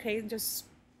we're okay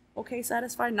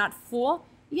satisfied, not full?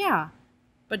 Yeah.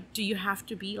 But do you have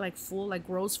to be like full, like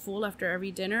gross full after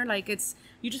every dinner? Like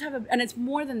you just have and it's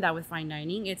more than that with fine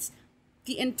dining. It's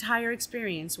the entire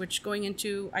experience, which going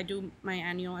into, I do my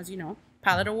annual, as you know,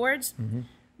 Palette Awards. Mm-hmm.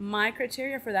 My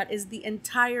criteria for that is the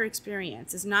entire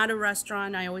experience. It's not a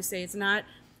restaurant. I always say it's not,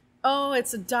 oh,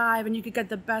 it's a dive and you could get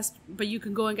the best, but you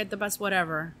can go and get the best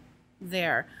whatever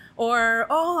there. Or,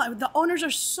 oh, the owners are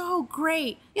so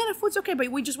great. Yeah, the food's okay, but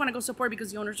we just want to go support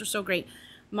because the owners are so great.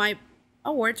 My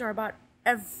awards are about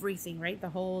everything, right? The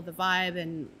vibe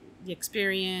and the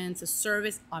experience, the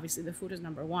service. Obviously, the food is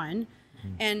number one.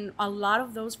 Mm-hmm. And a lot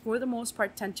of those, for the most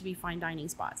part, tend to be fine dining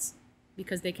spots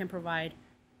because they can provide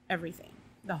everything,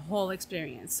 the whole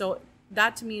experience. So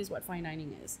that to me is what fine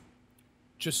dining is.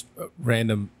 Just a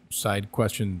random side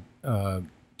question.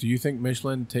 Do you think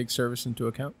Michelin takes service into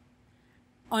account?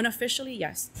 Unofficially,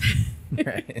 yes.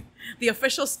 Right. The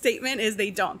official statement is they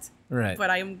don't. Right.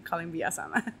 But I am calling BS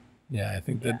on that. Yeah, I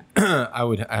think that I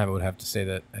would have to say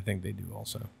that I think they do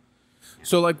also. Yeah.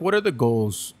 So like, what are the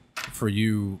goals for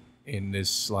you in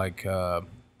this, like, I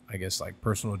guess, like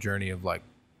personal journey of, like,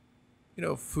 you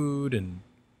know, food and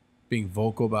being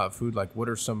vocal about food? Like, what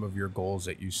are some of your goals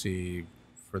that you see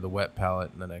for the Whet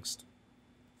Palette in the next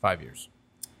 5 years?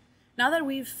 Now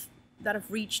that I've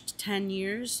reached 10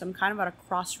 years, I'm kind of at a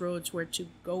crossroads where to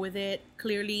go with it.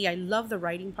 Clearly, I love the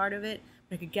writing part of it,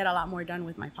 but I could get a lot more done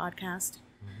with my podcast.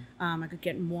 I could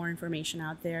get more information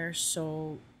out there.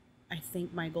 So I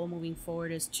think my goal moving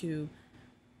forward is to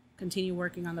continue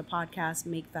working on the podcast,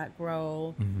 make that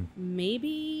grow. Mm-hmm.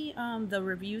 Maybe the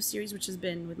review series, which has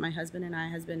been with my husband and I,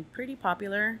 has been pretty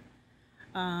popular.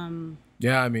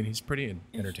 Yeah, I mean, he's pretty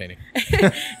entertaining.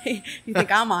 You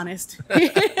think I'm honest?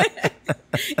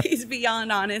 He's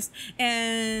beyond honest.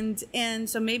 And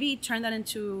so maybe turn that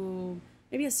into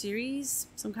maybe a series,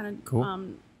 some kind of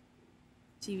cool.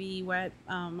 TV, web,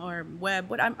 or web.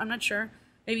 What I'm not sure.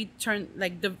 Maybe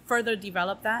further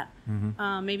develop that.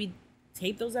 Mm-hmm. Maybe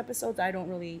tape those episodes. I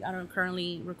don't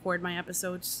currently record my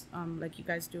episodes like you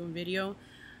guys do in video.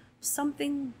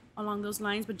 Something along those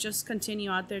lines, but just continue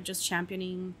out there, just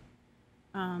championing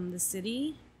the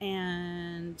city,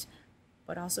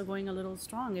 but also going a little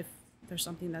strong if there's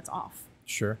something that's off.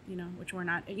 Sure. You know, which we're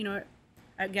not. You know,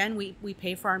 again, we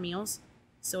pay for our meals,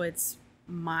 so it's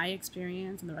my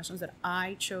experience and the restaurants that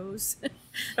I chose that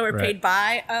were paid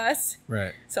by us.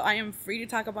 Right. So I am free to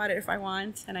talk about it if I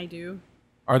want, and I do.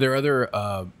 Are there other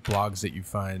blogs that you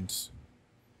find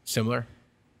similar?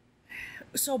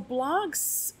 So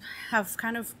blogs have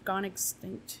kind of gone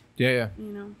extinct. Yeah.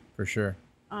 You know, for sure.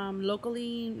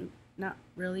 Locally, not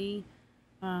really.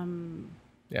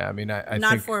 Yeah, I mean, I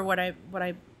not think for what I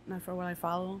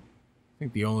follow. I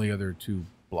think the only other two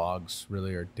blogs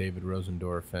really are David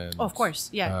Rosendorf and. Oh, of course,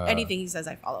 yeah. Anything he says,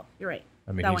 I follow. You're right.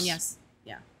 I mean, that one, yes,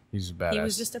 yeah. He's a badass. He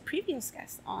was just a previous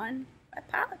guest on a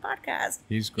Palette podcast.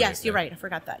 He's great. Yes, you're right. I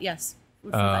forgot that. Yes.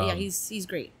 Yeah, he's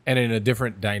great. And in a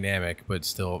different dynamic, but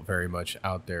still very much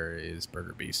out there, is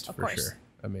Burger Beast, of for course. Sure.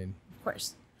 I mean, of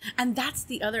course. And that's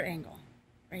the other angle,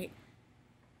 right?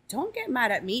 Don't get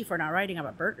mad at me for not writing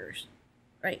about burgers,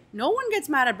 right? No one gets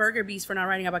mad at Burger Beast for not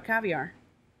writing about caviar.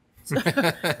 So,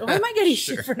 why am I getting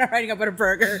shit for not writing about a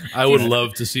burger? I would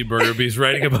love to see Burger Beast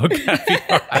writing about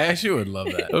caviar. I actually would love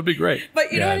that. That would be great.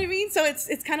 But you know what I mean? So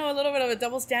it's kind of a little bit of a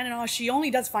double standard. Oh, she only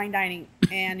does fine dining.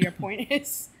 And your point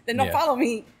is, then don't follow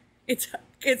me. It's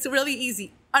really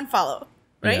easy. Unfollow,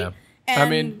 right? Yeah. And I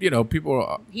mean, you know,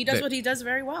 people. He does what he does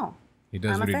very well. He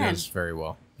does what he does very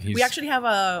well. We actually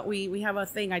have we have a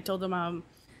thing. I told him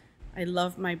I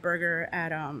love my burger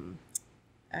at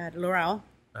L'Oreal.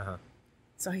 Uh-huh.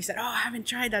 So he said, "Oh, I haven't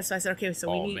tried that." So I said, "Okay,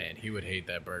 so we need." Oh man, he would hate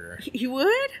that burger. He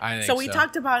would? I think so. We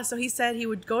talked about it. So he said he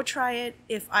would go try it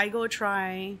if I go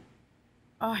try.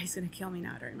 Oh, he's gonna kill me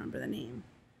now. I don't remember the name.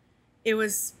 It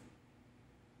was.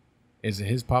 Is it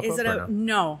his pop-up? Is it a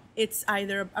no? It's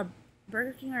either a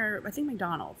Burger King or I think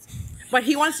McDonald's. But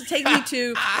he wants to take me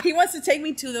to. He wants to take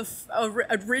me to the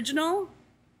original.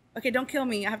 Okay, don't kill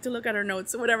me. I have to look at our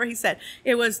notes or whatever he said.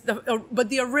 It was but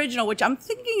the original, which I'm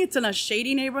thinking it's in a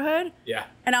shady neighborhood. Yeah.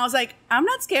 And I was like, I'm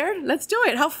not scared. Let's do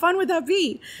it. How fun would that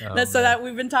be? So that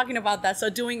we've been talking about that. So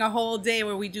doing a whole day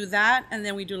where we do that and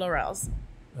then we do L'Oreal's.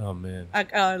 Oh man.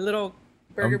 A little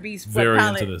Burger Beast. Very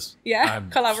into this. Yeah.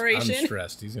 Collaboration. I'm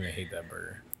stressed. He's gonna hate that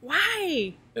burger.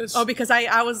 Why? Because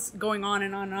I was going on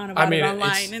and on about it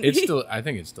online. It's still. I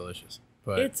think it's delicious.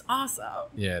 But it's awesome.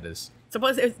 Yeah, it is.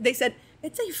 Suppose they said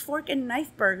it's a fork and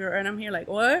knife burger, and I'm here like,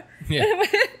 what? Yeah.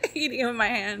 Eating it with my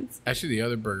hands. Actually, the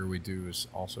other burger we do is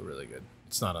also really good.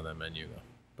 It's not on that menu though.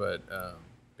 But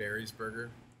Barry's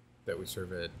Burger that we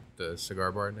serve at the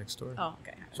cigar bar next door. Oh,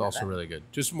 okay. It's also really good.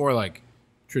 Just more like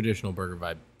traditional burger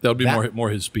vibe. That would be more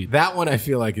his speed. That one I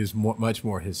feel like is much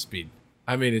more his speed.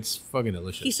 I mean, it's fucking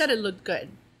delicious. He said it looked good.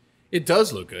 It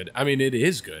does look good. I mean, it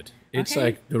is good. It's Okay.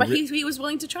 like, But he was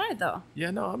willing to try it though.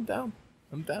 yeah, no, I'm down.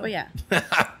 I'm down. But yeah,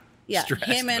 yeah. Stressed,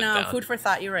 Him but and down. Food for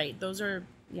Thought. You're right. Those are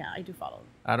I do follow.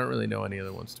 I don't really know any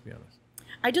other ones, to be honest.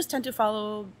 I just tend to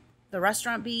follow the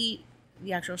restaurant beat,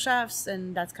 the actual chefs,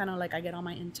 and that's kind of like I get all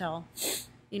my intel,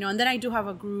 And then I do have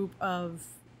a group of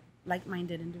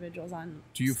like-minded individuals on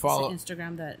Do you follow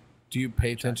Instagram that Do you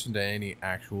pay attention to any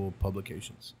actual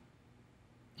publications?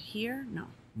 here no.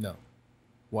 No.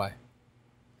 Why?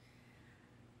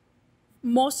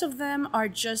 Most of them are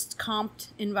just comped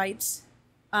invites.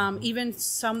 Even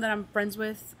some that I'm friends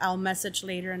with, I'll message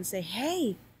later and say,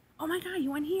 "Hey, oh my God,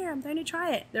 you went here? I'm trying to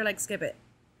try it." They're like, "Skip it."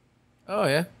 Oh,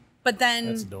 yeah. But then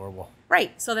That's adorable.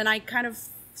 right. So then I kind of,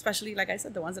 especially like I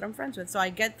said, the ones that I'm friends with. So I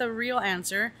get the real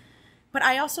answer. But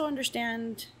I also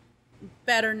understand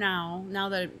better now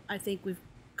that I think we've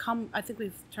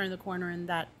turned the corner in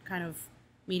that kind of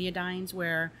media dines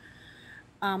where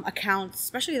accounts,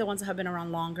 especially the ones that have been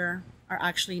around longer, are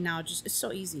actually now just, it's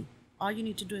so easy. All you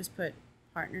need to do is put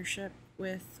partnership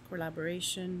with,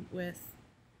 collaboration with,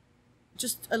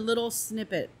 just a little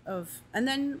snippet of, and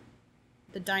then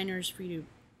the diners for you to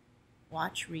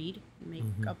watch, read, and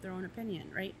make up their own opinion,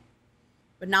 right?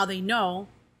 But now they know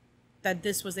that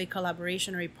this was a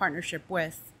collaboration or a partnership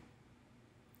with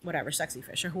whatever, Sexy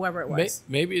Fish or whoever it was.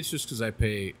 Maybe it's just because I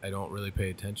don't really pay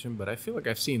attention, but I feel like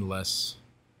I've seen less.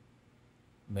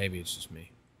 Maybe it's just me.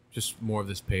 Just more of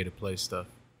this pay-to-play stuff.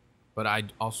 But I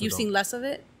also You've seen less of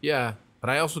it? Yeah, but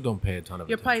I also don't pay a ton of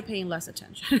You're attention. probably paying less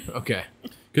attention. Okay.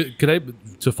 Could I,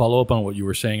 to follow up on what you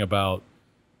were saying about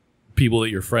people that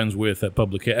you're friends with at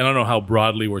publication? I don't know how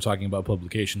broadly we're talking about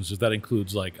publications. If that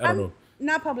includes I don't know.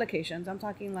 Not publications. I'm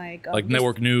talking like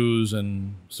Network news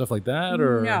and stuff like that,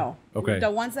 or no. Okay.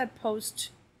 The ones that post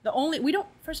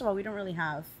first of all, we don't really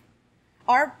have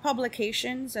our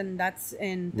publications, and that's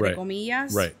in Right.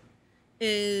 comillas. Right.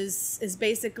 Is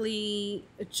basically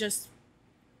just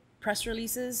press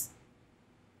releases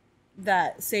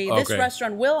that say this Okay.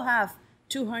 restaurant will have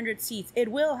 200 seats.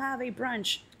 It will have a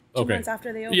brunch 2 Okay. months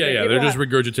after they open. Yeah, It they're will just have-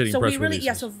 regurgitating so press we really,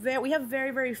 releases. we have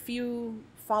very, very few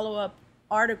follow-up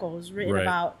articles written Right.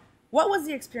 about what was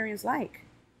the experience like.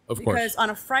 Of Because course. on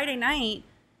a Friday night,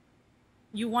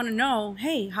 you want to know,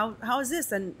 hey, how is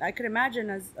this? And I could imagine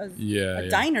as a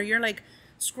diner, you're like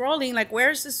scrolling, like,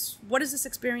 what is this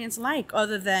experience like?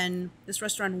 Other than this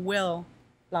restaurant will,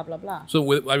 blah blah blah. So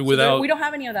without we don't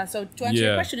have any of that. So to answer Yeah.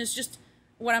 your question, it's just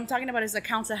what I'm talking about is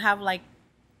accounts that have like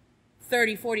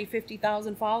 30, 40,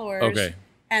 50,000 followers. Okay.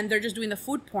 And they're just doing the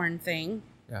food porn thing.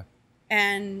 Yeah.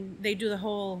 And they do the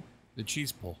whole, The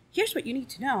cheese pull. here's what you need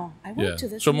to know. I went to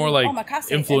this. So more like omakase,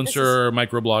 and this is- influencer,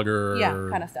 microblogger,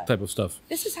 kind of stuff. type of stuff.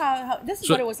 This is how this is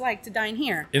So what it was like to dine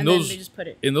here, In and those, then they just put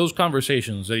it. in those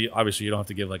conversations, obviously you don't have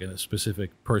to give like a specific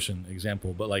person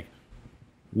example, but like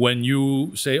when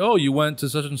you say, "Oh, you went to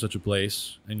such and such a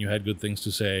place and you had good things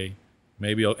to say,"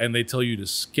 and they tell you to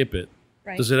skip it.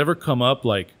 Right. Does it ever come up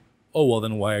like, "Oh, well,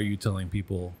 then why are you telling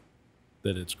people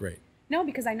that it's great?" No,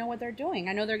 because I know what they're doing.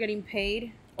 I know they're getting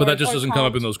paid. But that just doesn't come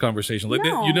up in those conversations. Like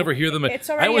No, you never hear them. it's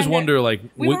I already always under- wonder, like,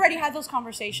 We've already had those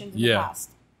conversations in the past.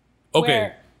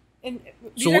 Okay. These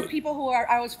So are what- people who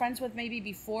I was friends with maybe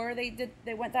before they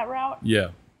went that route,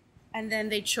 Yeah. and then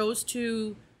they chose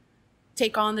to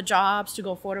take on the jobs to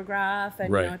go photograph,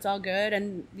 and Right. it's all good.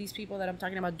 And these people that I'm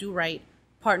talking about do write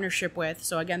partnership with.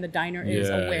 So again, the diner is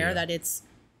Yeah, aware yeah. that it's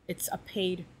a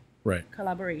paid Right.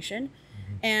 collaboration,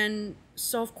 and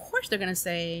so of course they're gonna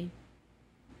say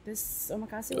this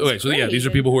omakase. Okay, so yeah, these are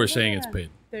people who are saying it's paid.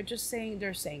 They're just saying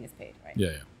it's paid, right? Yeah.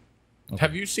 Yeah.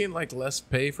 Have you seen like less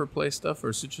pay for play stuff, or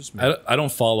is it just me? I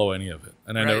don't follow any of it,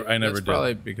 and I never That's did.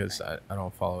 probably because I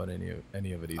don't follow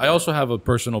any of it either. I also have a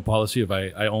personal policy of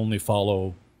I only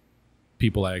follow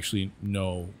people I actually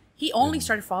know. He only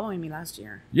started following me last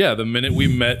year. Yeah, the minute we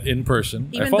met in person,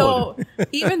 I followed him.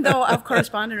 Even though I've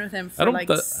corresponded with him for like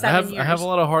 7 years. I have a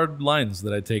lot of hard lines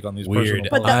that I take on these Weird.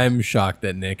 personal. I'm shocked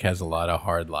that Nick has a lot of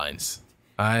hard lines.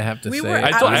 I have to say,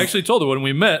 I actually told her when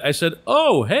we met. I said,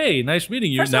 "Oh, hey, nice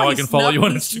meeting you. First of all, Now I he can follow you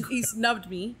on snubbed- Instagram." He snubbed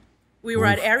me. We were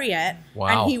at Ariat,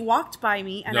 Wow. and he walked by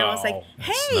me, and I was like, No,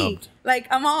 "Hey!" snubbed. Like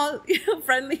I'm all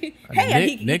friendly.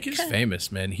 Hey, and Nick is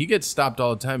famous, man. He gets stopped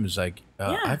all the time. He's like,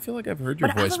 Yeah. I feel like I've heard your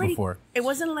But I've voice already- before. It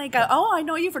wasn't like, I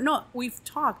know you for no. We've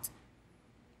talked.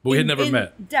 But we had in- never in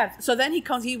met. Depth. So then he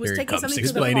comes. He was Here he taking comes, something to the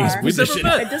explaining his car. We never position.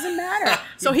 met. It doesn't matter.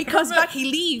 So he comes back. He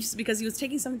leaves because he was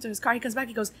taking something to his car. He comes back.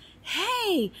 He goes,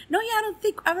 "Hey, no, yeah, I don't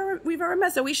think we've ever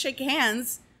met." So we shake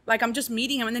hands like I'm just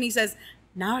meeting him, and then he says,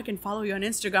 "Now I can follow you on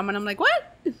Instagram." And I'm like,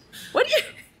 "What? What do you?"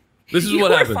 This is You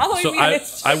what were happened. following So me on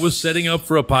Instagram. I was setting up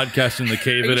for a podcast in the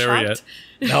Cave Are you area. shocked?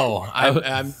 No,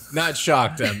 I'm not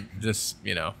shocked. I'm just,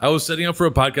 I was setting up for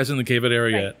a podcast in the Cave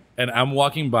area, Right. and I'm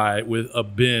walking by with a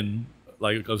bin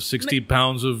like of 60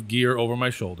 pounds of gear over my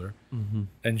shoulder,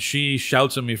 and she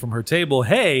shouts at me from her table,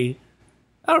 "Hey,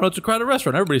 I don't know, it's a crowded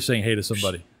restaurant. Everybody's saying hey to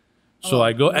somebody." So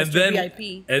I go, and Mr. then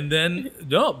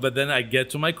VIP. but then I get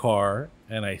to my car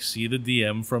and I see the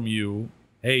DM from you.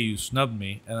 Hey, you snubbed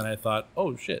me, and then I thought,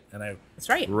 oh shit, and I That's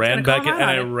right. ran It's gonna back come in, and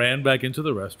out I on it. ran back into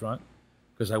the restaurant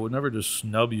because I would never just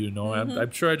snub you. No,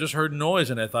 I'm sure I just heard noise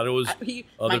and I thought it was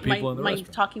other people in the my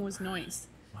restaurant. talking was noise.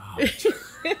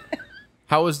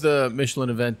 how was the Michelin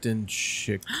event in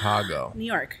Chicago? New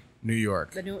York, New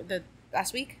York. the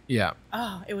last week. Yeah.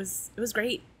 Oh, it was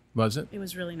great. Was it? It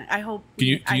was really nice. I hope.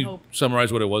 Can I you hope.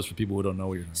 summarize what it was for people who don't know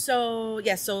what you're doing?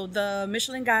 So the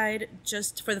Michelin Guide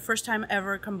just for the first time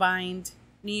ever combined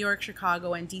New York,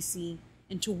 Chicago, and DC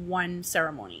into one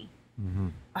ceremony.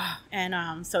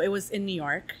 So it was in New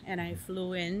York, and I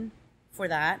flew in for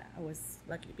that. I was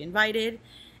lucky to be invited,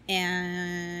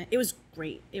 and it was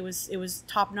great. It was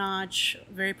top notch,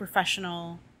 very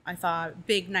professional. I thought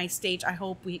big, nice stage. I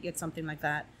hope we get something like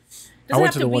that. I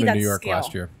went to the be one in that New York scale.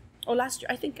 last year. Oh, last year.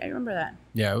 I think I remember that.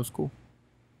 Yeah, it was cool.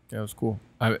 Yeah, it was cool.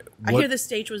 I hear the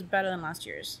stage was better than last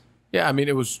year's. Yeah, I mean,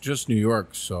 it was just New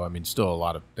York, so I mean,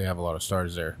 still they have a lot of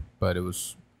stars there, but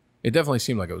it definitely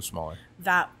seemed like it was smaller.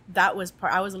 That was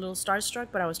part. I was a little starstruck,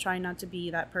 but I was trying not to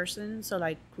be that person. So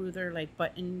like Cruther, like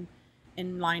butt in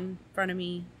line in front of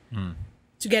me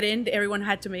to get in. Everyone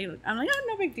had to make. I'm like, oh,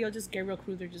 no big deal. Just Gabriel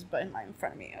Cruther just butt in line in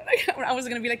front of me. Like, I was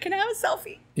gonna be like, can I have a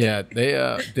selfie? Yeah,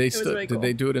 they still really cool. did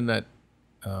they do it in that?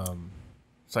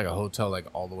 It's like a hotel, like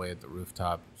all the way at the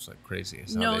rooftop. It's like crazy.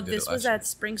 It's how No, they did this it was last year. at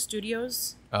Spring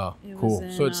Studios. Oh, it cool.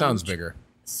 was So in, it sounds bigger.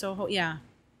 Soho, yeah.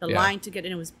 The Yeah. line to get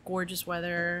in, it was gorgeous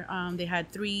weather. They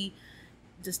had 3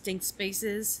 distinct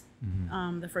spaces.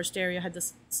 The first area had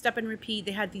this step and repeat.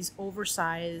 They had these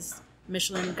oversized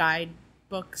Michelin guide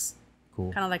books,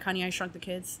 Cool. kind of like Honey, I Shrunk the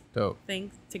Kids Dope.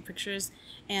 thing, take pictures.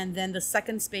 And then the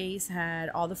second space had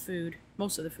all the food,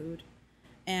 most of the food.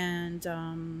 And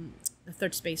the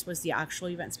third space was the actual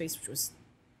event space, which was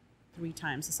 3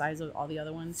 times the size of all the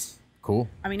other ones. Cool.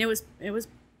 I mean, it was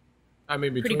I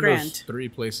mean, between those grand. 3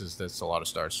 places, that's a lot of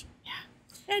stars.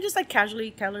 yeah, just like casually,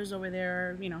 Keller's over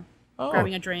there, Oh,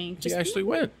 grabbing a drink. He Just actually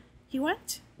went. He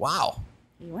went. Wow.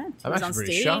 He went. He I'm was actually on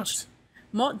pretty stage.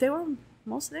 shocked. They were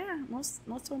most there. Most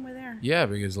of them were there. Yeah,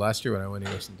 because last year when I went,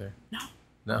 he wasn't there. No.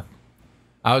 No.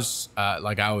 I was I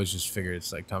always just figured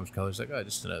it's like Thomas Keller's like, oh,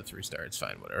 just another 3-star. It's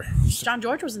fine, whatever. John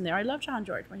George was in there. I love John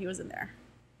George when he was in there.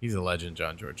 He's a legend,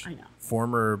 John George. I know.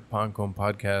 Former Poncombe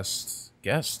podcast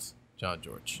guest, John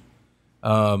George.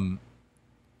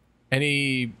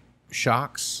 Any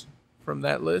shocks from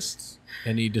that list?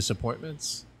 Any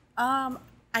disappointments?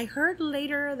 I heard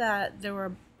later that there were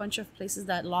a bunch of places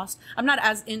that lost. I'm not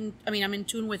as in. I mean, I'm in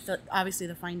tune with obviously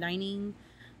the fine dining,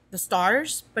 the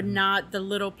stars, but not the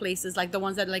little places like the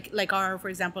ones that like our, for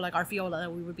example, like our Fiola.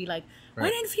 We would be like, why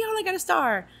Right. didn't Fiola get a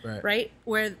star? Right.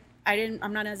 Where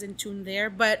I'm not as in tune there,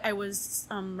 but I was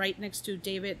right next to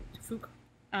David Fuchs.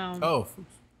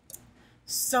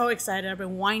 So excited! I've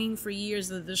been whining for years.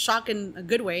 The shock in a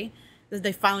good way that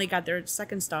they finally got their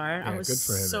second star. Yeah, I was good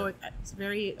for him, so man. I was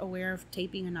very aware of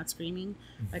taping and not screaming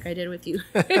like I did with you.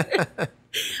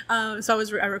 So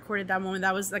I recorded that moment.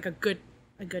 That was like a good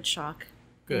shock.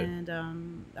 Good. And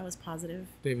that was positive.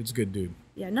 David's a good dude.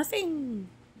 Yeah, nothing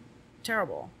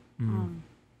terrible.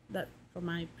 That from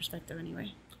my perspective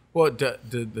anyway. Well,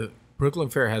 the Brooklyn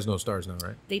Fair has no stars now,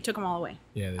 right? They took them all away.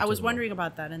 Yeah, they I took was them all. wondering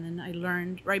about that, and then I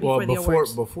learned right Well, before the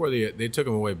awards. they took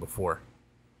them away before.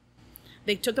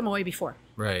 They took them away before.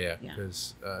 Right, yeah, Yeah.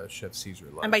 because Chef Caesar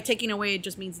left. And by taking away, it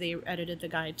just means they edited the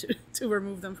guide to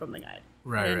remove them from the guide.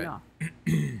 I didn't know.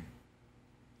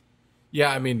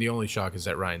 Yeah, I mean, the only shock is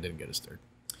that Ryan didn't get his third.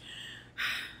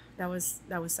 That was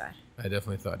sad. I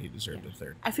definitely thought he deserved a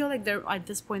third. I feel like they're at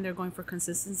this point they're going for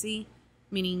consistency,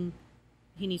 meaning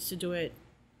he needs to do it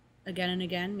again and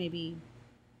again. Maybe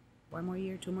 1 more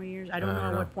year, 2 more years. I don't know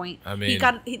at what point. I mean,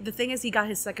 the thing is, he got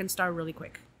his second star really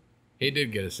quick. He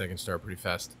did get a second star pretty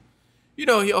fast. You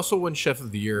know, he also won Chef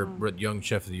of the Year, Oh. Young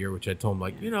Chef of the Year, which I told him,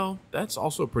 like, that's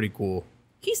also pretty cool.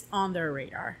 He's on their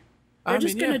radar. I They're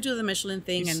just mean, gonna yeah. do the Michelin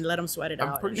thing and let him sweat it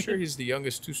out. I'm pretty sure he's the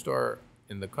youngest 2-star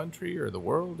in the country or the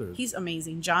world. Or He's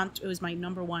amazing. John, it was my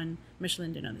number 1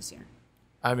 Michelin dinner this year.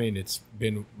 I mean, it's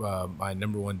been my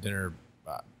number 1 dinner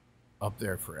up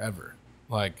there forever.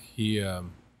 Like, he,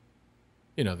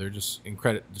 they're just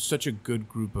incredible. There's such a good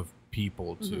group of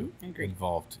people I agree.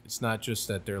 involved. It's not just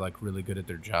that they're, like, really good at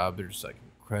their job. They're just, like,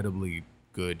 incredibly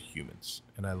good humans,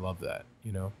 and I love that.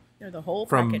 You know, They're the whole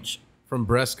from package. from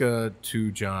Bresca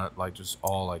to John, like just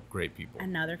all like great people.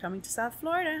 And now they're coming to South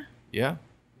Florida. Yeah,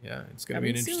 yeah, it's gonna be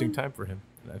an Coming interesting soon. time for him.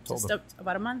 And I told Just him.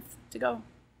 about a month to go.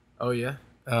 Oh yeah.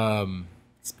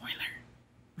 Spoiler.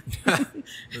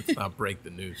 Let's not break the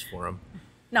news for him.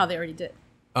 No, they already did.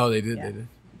 Oh, they did. Yeah. They did.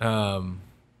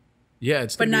 Yeah,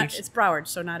 it's But gonna be not. It's Broward,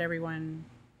 so not everyone.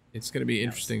 it's gonna be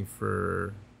interesting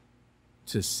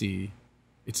to see.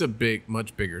 It's a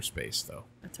much bigger space though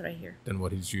That's what I hear. than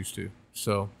what he's used to.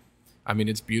 So, I mean,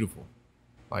 it's beautiful.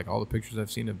 Like all the pictures I've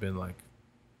seen have been like.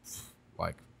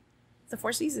 It's the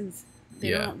Four Seasons.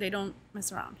 They don't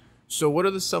mess around. So, what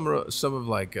are some of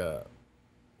like?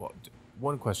 Well,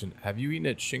 one question: have you eaten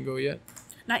at Shingo yet?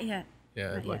 Not yet. Yeah,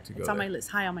 Not I'd like yet. to go. It's on there. my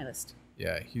list. High on my list.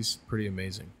 Yeah, he's pretty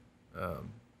amazing.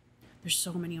 There's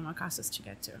so many omakasas to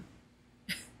get to.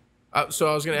 So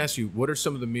I was going to ask you, what are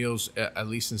some of the meals, at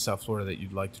least in South Florida, that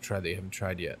you'd like to try that you haven't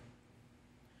tried yet?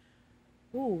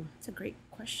 Ooh, that's a great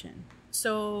question.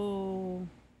 So,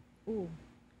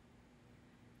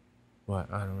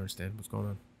 What? I don't understand. What's going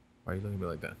on? Why are you looking at me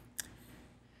like that?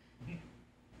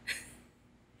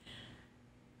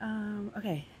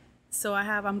 okay. So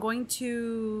I'm going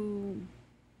to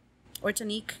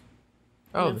Ortanique.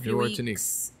 Oh, in a the few new Ortanique.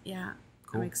 weeks. Yeah.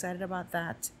 Cool. I'm excited about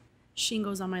that.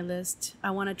 Shingo's on my list.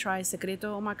 I want to try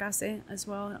Secreto Omakase as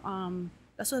well.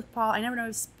 That's with Paul. I never know if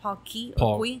it's Paul Key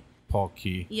or Kui. Paul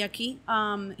Key. Yeah, Key.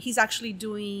 He's actually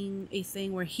doing a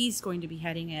thing where he's going to be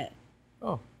heading it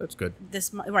Oh, that's good.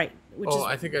 this month. Right.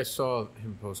 I think I saw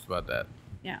him post about that.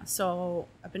 Yeah. So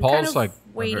I've been Paul's kind of like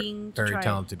waiting a very to try it.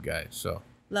 talented guy. So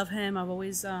Love him. I've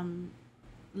always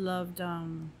loved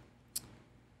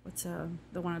what's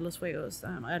the one at Los Fuegos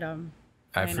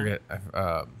I China. forget.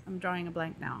 I'm drawing a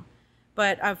blank now,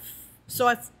 but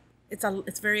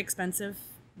it's very expensive,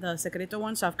 the Secreto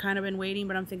one, so I've kind of been waiting,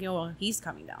 but I'm thinking, oh well, he's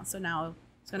coming down, so now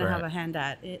it's gonna have Right. a hand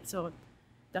at it. So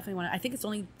definitely want to. I think it's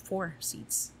only 4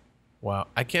 seats. Wow,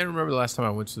 I can't remember the last time I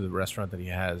went to the restaurant that he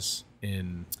has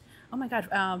in Oh my god,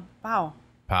 Bao.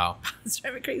 Pau. It's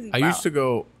driving me crazy. I Bao. used to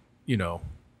go,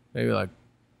 maybe like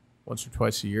once or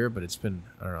twice a year, but it's been,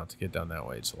 I don't know, to get down that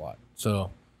way, it's a lot.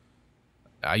 So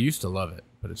I used to love it,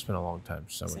 but it's been a long time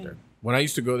since I went Same. there. When I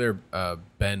used to go there,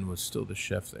 Ben was still the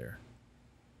chef there.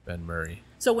 Ben Murray.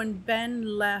 So when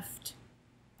Ben left,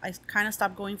 I kind of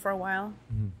stopped going for a while,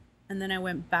 Mm-hmm. and then I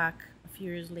went back a few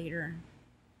years later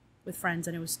with friends,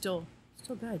 and it was still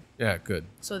good. Yeah, good.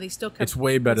 So they still kept. It's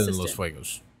way better than Los consistent.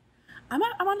 Fuegos. I'm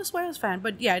a Los Fuegos fan,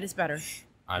 but yeah, it is better.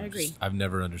 I agree. I've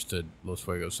never understood Los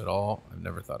Fuegos at all. I've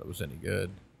never thought it was any good.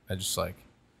 I just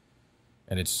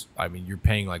and it's, I mean, you're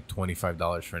paying like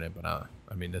 $25 for an empanada.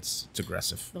 I mean, it's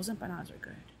aggressive. Those empanadas are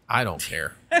good. I don't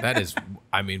care. That is,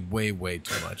 I mean, way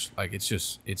too much. Like,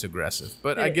 it's aggressive.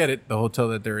 But It I is. get it. The hotel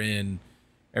that they're in,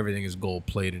 everything is gold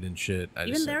plated and shit.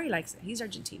 Even Larry likes it. He's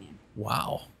Argentinian.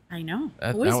 Wow. I know.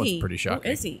 That Who is was he? pretty shocking.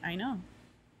 Who is he? I know.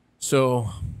 So,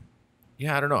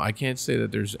 yeah, I don't know. I can't say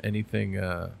that there's anything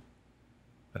that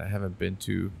I haven't been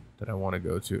to that I want to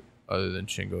go to other than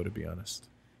Shingo, to be honest.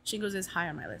 Shingo's is high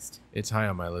on my list. It's high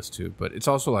on my list too, but it's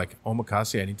also like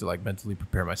omakase I need to like mentally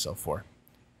prepare myself for.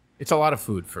 It's a lot of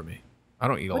food for me. I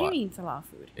don't eat a What do lot. you mean it's a lot of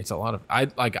food? It's a lot of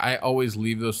I always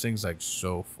leave those things like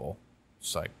so full.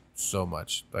 It's like so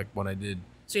much. Like when I did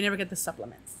So you never get the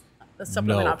supplements. The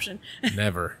supplement No, option.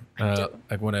 never. do.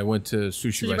 Like when I went to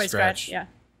Sushi, Sushi by Scratch. Yeah.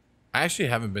 I actually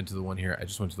haven't been to the one here. I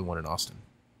just went to the one in Austin.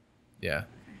 Yeah.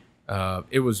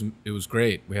 It was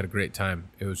great. We had a great time.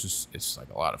 It's like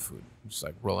a lot of food. Just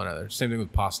like rolling out there. Same thing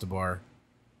with Pasta Bar.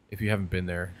 If you haven't been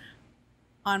there,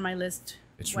 On my list.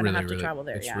 it's when really, I have to really, travel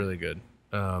there. it's Yeah. really good.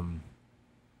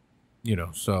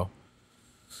 So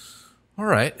all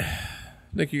right.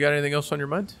 Nick, you got anything else on your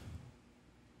mind?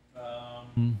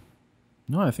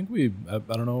 No, I think I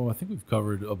don't know. I think we've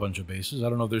covered a bunch of bases. I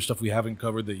don't know if there's stuff we haven't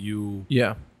covered that you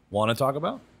Yeah. want to talk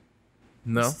about.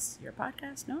 No. This is your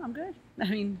podcast? No, I'm good. I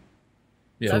mean,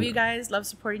 Yeah. love you guys. Love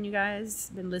supporting you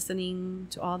guys. Been listening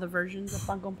to all the versions of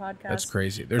Pangong Podcast. That's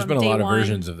crazy. There's from been a day lot of one.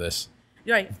 versions of this.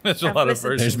 You're right. There's a I've lot of listened-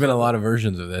 versions. There's been a lot of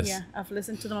versions of this. Yeah, I've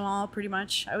listened to them all pretty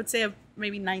much. I would say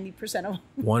maybe 90% of them.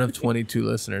 One of 22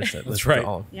 listeners that listen right. to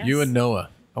all of them. Yes. You and Noah.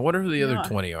 I wonder who the other Noah.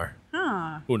 20 are.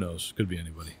 Huh. Who knows? Could be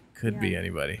anybody. Could be Yeah.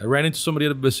 anybody. I ran into somebody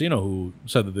at a casino who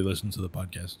said that they listened to the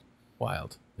podcast.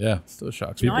 Wild. Yeah, Still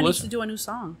shocks People Noah needs listen. to do a new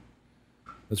song.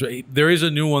 that's right. There is a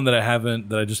new one that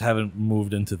I just haven't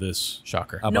moved into this.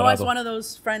 Shocker. Noah's Amarado. one of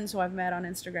those friends who I've met on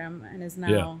Instagram and is now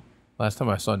Yeah. Last time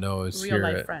I saw Noah was Real here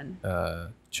life at friend.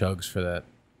 Chugs for that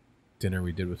dinner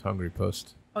we did with Hungry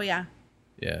Post. Oh yeah,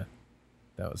 Yeah.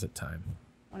 That was a time.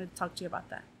 I wanted to talk to you about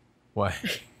that. Why?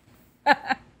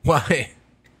 Why?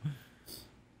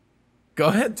 Go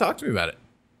ahead, talk to me about it.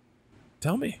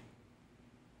 Tell me.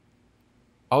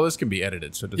 All this can be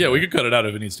edited, so it doesn't Yeah, we matter. could cut it out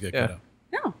if it needs to get cut out.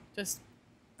 No, just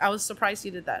I was surprised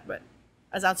you did that, but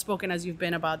as outspoken as you've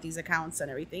been about these accounts and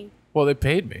everything. Well, they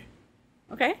paid me.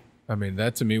 Okay. I mean,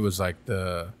 that to me was like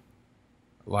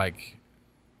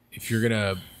if you're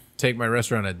gonna take my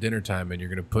restaurant at dinner time and you're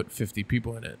gonna put 50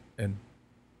 people in it and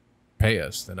pay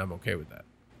us, then I'm okay with that.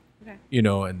 Okay. You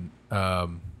know, and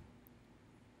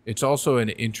it's also an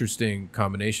interesting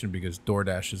combination because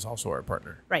DoorDash is also our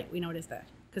partner. Right, we noticed that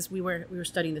because we were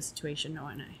studying the situation,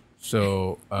 Noah and I.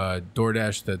 So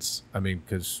DoorDash,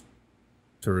 because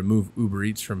to remove Uber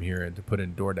Eats from here and to put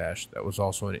in DoorDash, that was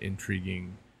also an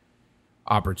intriguing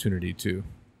opportunity too,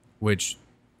 which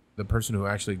the person who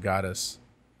actually got us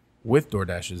with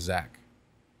DoorDash is Zach,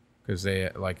 because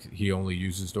he only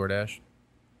uses DoorDash.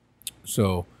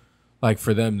 So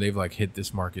for them, they've hit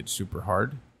this market super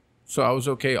hard. So I was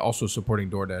okay also supporting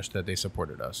DoorDash that they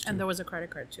supported us too. And there was a credit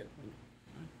card too.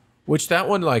 Which that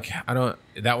one,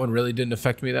 that one really didn't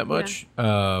affect me that much.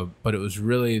 Yeah. But it was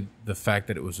really the fact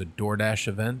that it was a DoorDash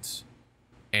event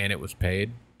and it was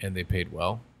paid and they paid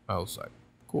well. I was like,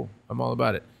 cool, I'm all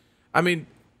about it. I mean,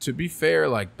 to be fair,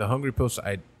 the Hungry Post,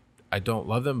 I don't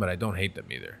love them, but I don't hate them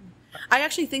either. I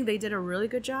actually think they did a really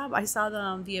good job. I saw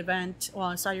the event. Well,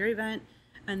 I saw your event.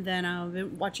 And then I've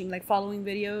been watching, following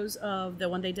videos of the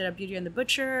one they did at Beauty and the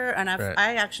Butcher. And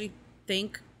I actually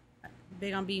think,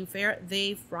 big on being fair,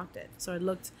 they've rocked it. So it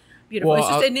looked beautiful. Well, it's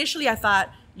just initially I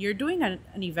thought, you're doing an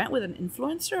event with an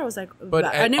influencer? I was like, but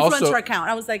an influencer also, account.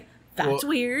 I was like, that's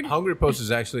weird. Hungry Post is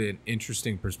actually an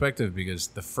interesting perspective because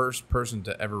the first person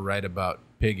to ever write about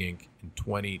Pig Ink in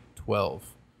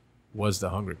 2012 was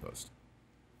the Hungry Post.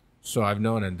 So I've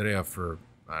known Andrea for,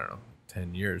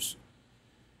 10 years.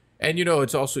 And,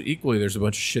 it's also equally, there's a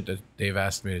bunch of shit that they've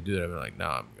asked me to do that I've been like,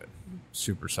 nah, I'm good.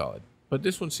 Super solid. But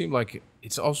this one seemed like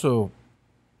it's also,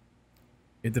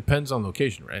 it depends on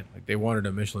location, right? They wanted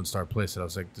a Michelin-Starred place, and I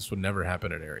was like, this would never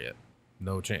happen at Ariat.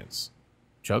 No chance.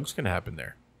 Chugs can happen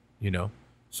there,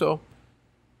 So,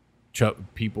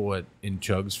 people in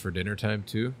Chugs for dinner time,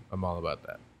 too, I'm all about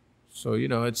that. So,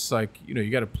 it's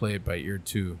you got to play it by ear,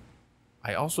 too.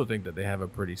 I also think that they have a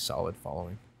pretty solid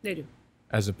following. They do.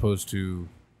 As opposed to,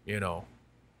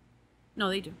 No,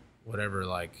 they do. whatever,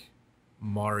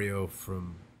 Mario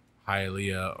from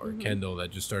Hialeah or Kendall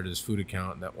that just started his food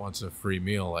account and that wants a free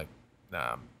meal.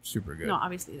 Nah, I'm super good. No,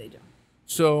 obviously they do.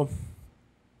 So,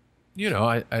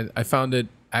 I found it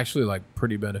actually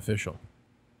pretty beneficial.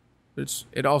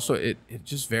 It also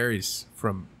just varies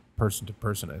from person to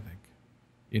person, I think.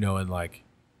 And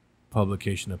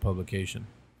publication to publication.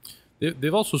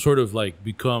 They've also sort of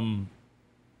become.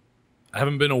 I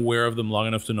haven't been aware of them long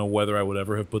enough to know whether I would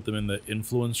ever have put them in the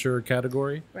influencer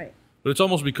category. Right. But it's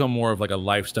almost become more of a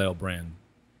lifestyle brand.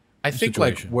 I think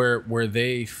situation. where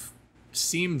they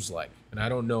seems and I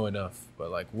don't know enough,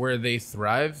 but where they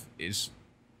thrive is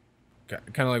kind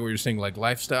of like what you're saying,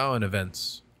 lifestyle and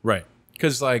events. Right.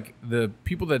 Because the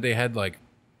people that they had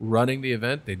running the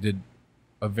event, they did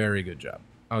a very good job.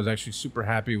 I was actually super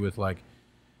happy with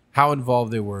how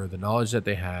involved they were, the knowledge that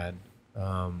they had,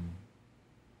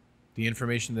 the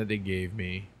information that they gave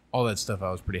me, all that stuff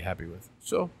I was pretty happy with.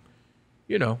 So,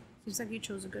 Seems like you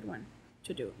chose a good one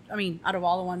to do. I mean, out of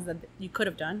all the ones that you could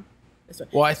have done. This one.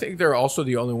 Well, I think they're also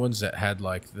the only ones that had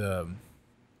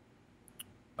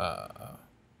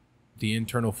the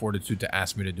internal fortitude to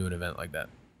ask me to do an event like that.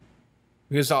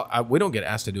 Because we don't get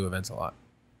asked to do events a lot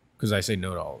because I say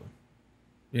no to all of them.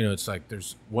 It's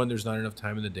there's not enough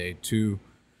time in the day. Two,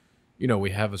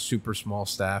 we have a super small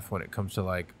staff when it comes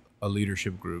to a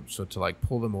leadership group. So to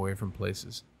pull them away from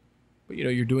places. But,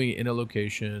 you're doing it in a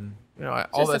location. All that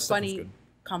stuff is good. Just a funny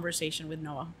conversation with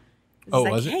Noah. It's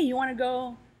was it? Hey, you want to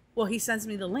go? Well, he sends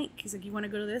me the link. He's like, you want to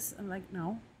go to this? I'm like,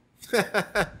 no.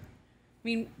 I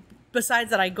mean,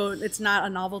 besides that, it's not a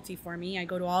novelty for me. I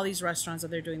go to all these restaurants that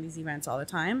they're doing these events all the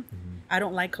time. Mm-hmm. I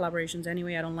don't like collaborations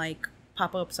anyway. I don't like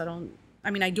pop-ups. I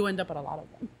do end up at a lot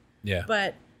of them. Yeah.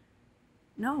 But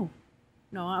no,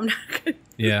 I'm not good.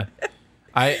 Yeah.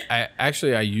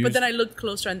 I used. But then I looked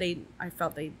closer and I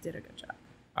felt they did a good job.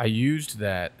 I used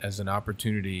that as an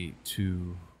opportunity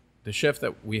to the chef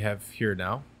that we have here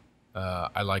now.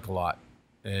 I like a lot,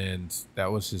 and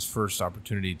that was his first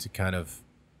opportunity to kind of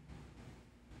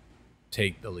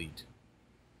take the lead.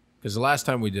 Because the last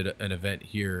time we did an event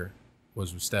here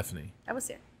was with Stephanie. I was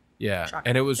there. Yeah, Shocking.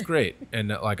 and it was great,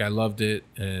 and I loved it,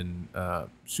 and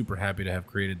super happy to have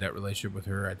created that relationship with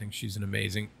her. I think she's an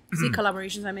amazing. See,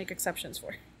 collaborations I make exceptions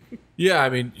for. Yeah, I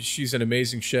mean, she's an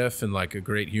amazing chef and like a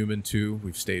great human too.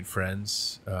 We've stayed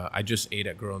friends. I just ate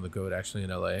at Girl on the Goat actually in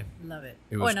LA. Love it.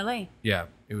 It was, in LA. Yeah,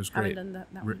 it was great. Haven't done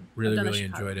that one. Really, I've done really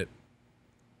Chicago. enjoyed it.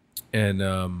 And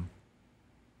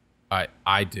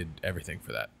I did everything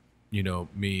for that. You know,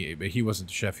 but he wasn't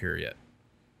the chef here yet.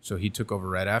 So he took over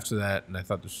right after that, and I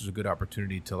thought this was a good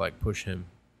opportunity to like push him.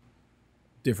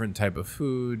 Different type of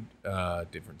food,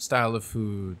 different style of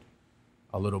food,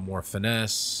 a little more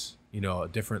finesse, you know, a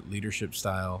different leadership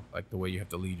style, like the way you have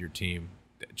to lead your team.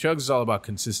 Chugs is all about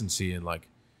consistency and like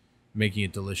making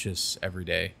it delicious every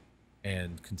day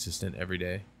and consistent every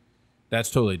day. That's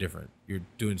totally different. You're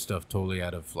doing stuff totally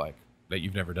out of like that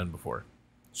you've never done before.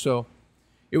 So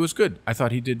it was good. I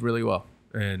thought he did really well.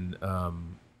 And,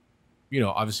 you know,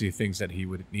 obviously things that he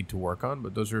would need to work on,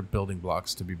 but those are building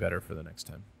blocks to be better for the next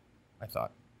time, I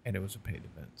thought. And it was a paid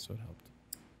event, so it helped.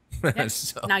 Yeah.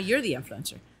 So, Now you're the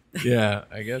influencer. yeah,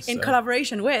 I guess In so.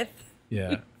 collaboration with.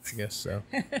 Yeah, I guess so.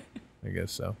 I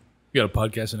guess so. You got a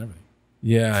podcast and everything.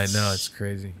 Yeah, I know. It's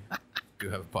crazy. Do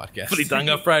have a podcast.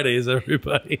 Fritanga Fridays,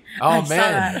 everybody. Oh,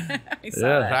 man. I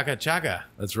saw that. Raga Chaga.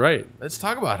 That's right. Let's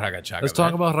talk about Raga Chaga. Let's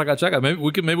talk about Raga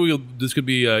Chaga. This could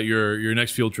be your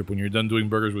next field trip when you're done doing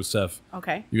burgers with Sef.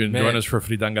 Okay. You can Man. join us for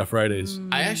Fritanga Fridays.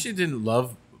 I actually didn't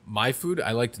love my food.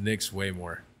 I liked Nick's way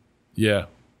more. Yeah,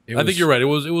 It I think was- you're right. It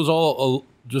was all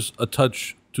just a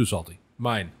touch too salty.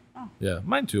 Mine. Yeah,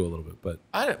 mine too a little bit, but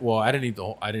I didn't eat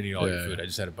all your Yeah. food. I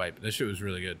just had a bite. But that shit was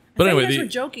really good. but I thought anyway, you guys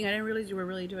were joking. I didn't realize you were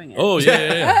really doing it. oh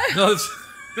yeah. No, it's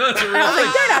a real I was thing.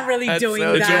 like, they're not really That's doing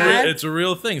so- that. It's a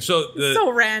real thing. So so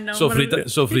random. So What are we-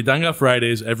 Fritanga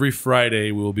Fridays, every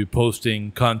Friday we will be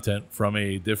posting content from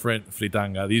a different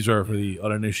fritanga. These are for the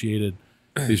uninitiated.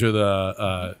 These are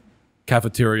the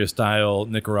cafeteria-style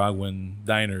Nicaraguan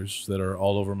diners that are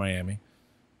all over Miami.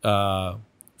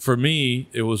 For me,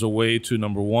 it was a way to,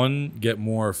 number one, get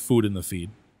more food in the feed.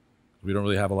 We don't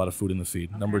really have a lot of food in the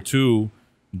feed. Number two,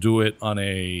 do it on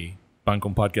a Pan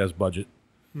Con Podcast budget.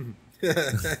 And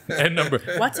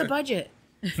What's a budget?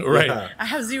 right. I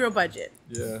have zero budget.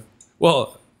 Yeah.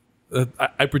 Well,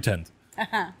 I pretend.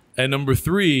 And number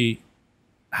three,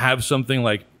 have something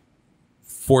like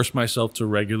force myself to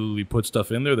regularly put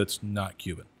stuff in there that's not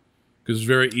Cuban. Because it's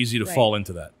very easy to Right. fall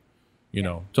into that, you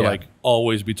know, to Yeah. like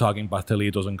always be talking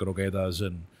pastelitos and croquetas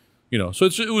and, you know, so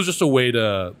it was just a way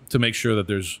to make sure that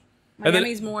there's. and then-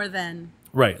 Miami's more than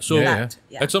right. So Yeah. that.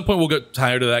 Yeah. at some point we'll get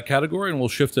tired of that category and we'll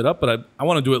shift it up, but I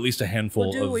want to do at least a handful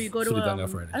We'll do of where you go to Fritanga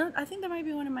Fridays. I think there might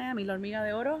be one in Miami, La Hormiga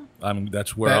de Oro.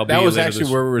 That's where I'll be. That was later actually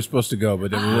this- where we were supposed to go, but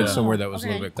then we went Yeah. somewhere that was a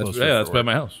Okay. little bit That's, closer. yeah, that's for by work.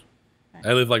 my house.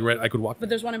 I live like right. I could walk. But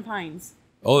there's one in Pines.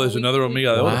 Oh, there's we- another we-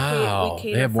 Amiga de Oro. Wow.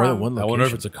 We They have more than from- one I location. wonder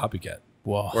if it's a copycat.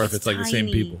 Whoa. Or if it's like the same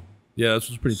tiny. people. Yeah, this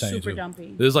was pretty tiny Super too.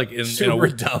 dumpy. This is like in super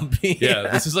a, dumpy. yeah,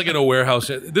 this is like in a warehouse.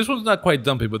 This one's not quite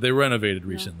dumpy, but they renovated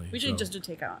recently. We should so- just do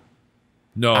takeout.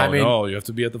 no, I mean- no. You have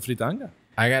to be at the fritanga.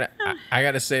 I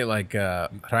gotta say, like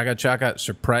Raga Chaca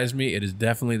surprised me. It is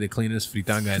definitely the cleanest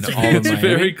fritanga in all of It's Miami.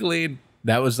 very clean.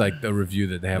 That was like the review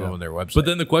that they have on their website. But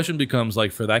then the question becomes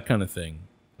like, for that kind of thing,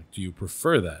 like, do you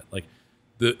prefer that? Like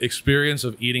the experience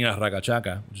of eating at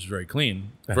ragachaca, which is very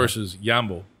clean, versus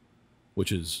yambo,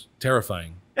 which is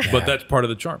terrifying. But that's part of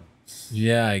the charm.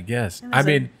 yeah, I guess. And I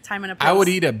there's a mean, time and a I would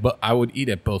place. eat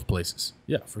at both places.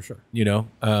 Yeah, for sure. You know,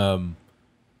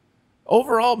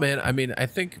 overall, man. I mean, I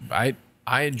think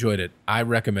I enjoyed it. I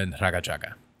recommend Raga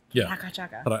Chaca. Yeah. Chaka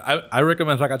chaka. But I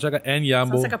recommend ragachaca and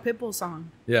yambo. Sounds like a Pitbull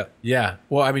song. Yeah. Yeah.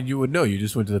 Well, I mean, you would know. You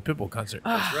just went to the Pitbull concert.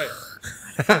 That's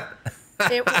right.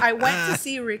 I went to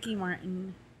see Ricky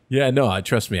Martin Yeah, no.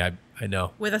 Trust me. I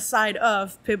know. with a side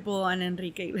of Pitbull and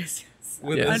Enrique Iglesias.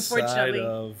 With Yeah. the Unfortunately. side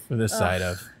of, For this side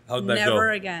of. how'd that Never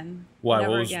go? again. Why?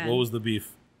 Never What again. was the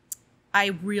beef? I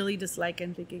really dislike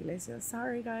Enrique Iglesias.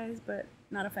 Sorry, guys, but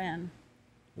not a fan.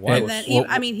 Why? And And then, Well,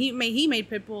 I mean, he made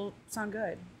Pitbull sound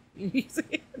good.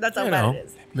 That's how You bad know, it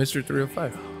is. Mr.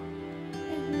 305.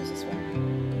 Where's this one?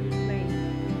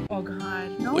 Oh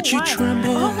God! No! Would you why? tremble?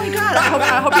 Oh my God!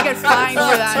 I hope you get fined for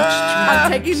that.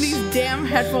 I'm taking these damn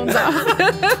headphones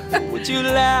off. Would you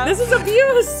laugh? This is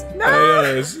abuse. No. Oh,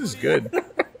 yeah, this is good.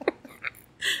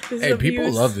 This is Hey, people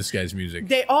abuse. love this guy's music.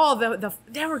 They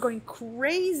they were going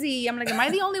crazy. I'm like, am I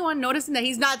the only one noticing that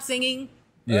he's not singing?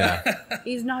 Yeah.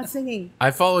 He's not singing.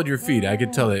 I followed your feed. I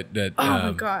could tell that Oh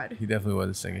my God. he definitely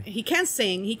wasn't singing. He can't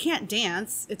sing. He can't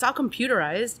dance. It's all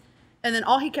computerized. And then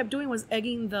all he kept doing was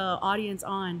egging the audience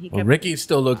on. He Well, kept Ricky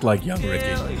still looked like young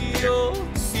Ricky.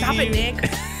 stop it, Nick.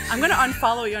 I'm gonna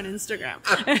unfollow you on Instagram.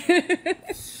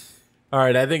 All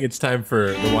right, I think it's time for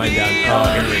the wind down.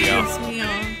 Oh, here we go. Piss me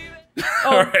off.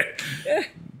 All Oh, right.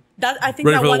 that I think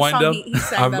Ready that for the one wind song down? he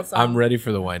sang that song. I'm ready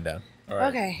for the wind down. All right.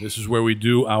 Okay. This is where we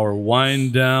do our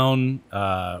wind down.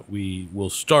 We will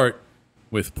start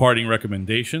with parting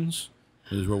recommendations.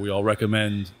 This is where we all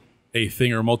recommend a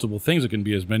thing or multiple things. It can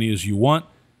be as many as you want.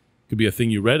 It could be a thing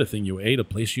you read, a thing you ate, a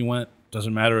place you went.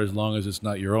 Doesn't matter as long as it's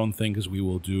not your own thing, because we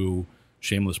will do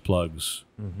shameless plugs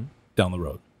down the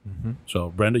road. So,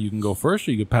 Brenda, you can go first,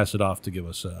 or you can pass it off to give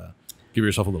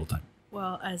yourself a little time.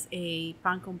 Well, as a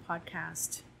Pancom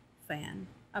podcast fan,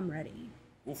 I'm ready.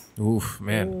 Oof,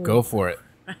 man, go for it.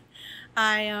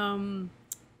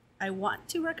 I want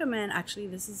to recommend, actually,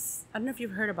 this is, I don't know if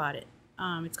you've heard about it.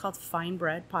 It's called Fine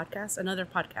Bread Podcast, another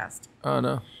podcast. Oh,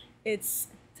 no. It's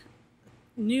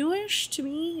newish to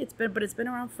me. It's been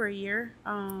around for a year.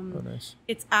 Oh, nice.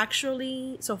 It's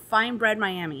actually, so Fine Bread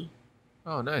Miami.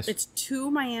 Oh, nice. It's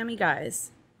two Miami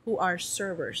guys who are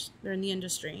servers. They're in the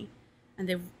industry. And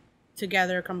they've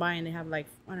together combined, they have like,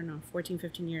 I don't know, 14,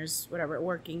 15 years, whatever,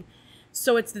 working.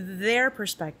 So it's their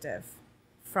perspective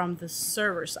from the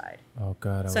server side. Oh,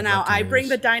 God. So now I bring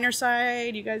the diner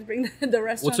side. You guys bring the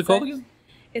restaurant What's it called side. again?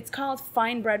 It's called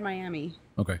Fine Bread Miami.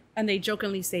 Okay. And they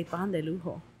jokingly say pan de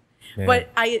lujo. Yeah. But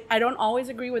I don't always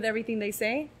agree with everything they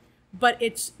say. But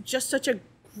it's just such a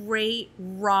great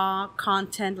raw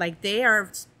content. Like, they are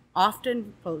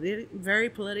often very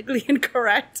politically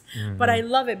incorrect. But I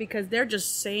love it because they're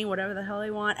just saying whatever the hell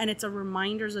they want. And it's a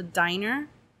reminder as a diner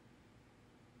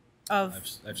of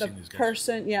I've the seen these guys.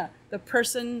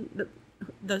 person,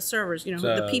 the servers, you know,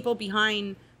 the people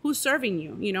behind who's serving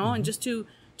you, you know, and just to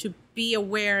be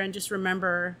aware and just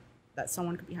remember that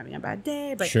someone could be having a bad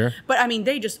day. But Sure. But I mean,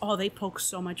 they poke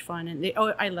so much fun, and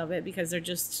I love it because they're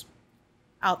just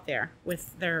out there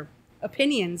with their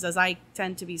opinions, as I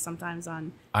tend to be sometimes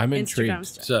on I'm Instagram intrigued.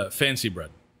 stuff. It's fancy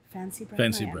bread. Fancy bread.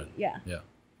 Fancy Miami. bread. Yeah. Yeah.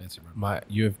 Fancy bread.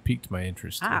 You have piqued my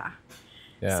interest. Too.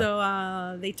 Yeah.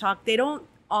 So they talk. They don't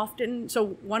often. So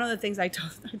one of the things I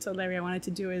told Larry I wanted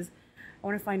to do is I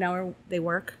want to find out where they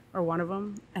work, or one of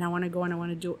them, and I want to go and I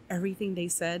want to do everything they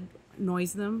said,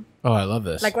 noise them, Oh, I love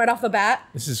this. like right off the bat,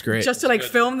 This is great. just to like good.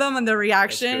 film them and the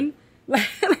reaction. Like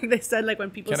they said, like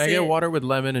when people Can I say get it, water with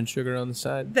lemon and sugar on the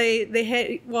side? they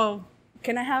hit. Well,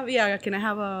 can I have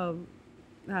a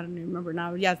I don't even remember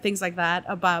now. Yeah, things like that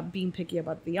about being picky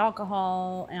about the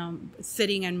alcohol,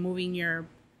 sitting and moving your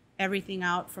everything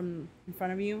out from in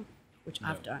front of you, which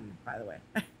I've done, by the way.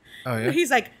 Oh, yeah? He's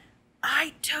like,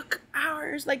 I took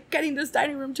hours like getting this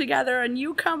dining room together, and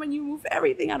you come and you move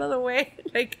everything out of the way,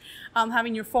 like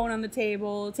having your phone on the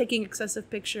table, taking excessive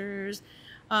pictures,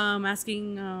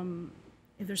 asking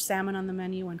if there's salmon on the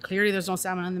menu, and clearly there's no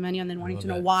salmon on the menu, and then wanting to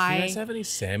know why. Do you guys have any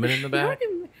salmon in the back?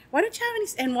 Why don't you have any?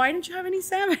 And why don't you have any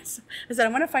salmon? So I said I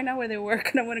want to find out where they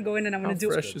work, and I want to go in and I want to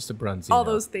do fresh is the Bronzino? all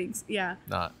those things. Yeah,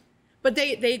 Not. but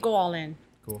they go all in.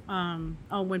 Cool.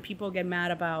 When people get mad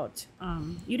about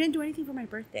you didn't do anything for my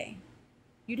birthday,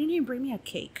 you didn't even bring me a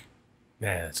cake.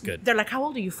 Yeah, that's good. They're like, how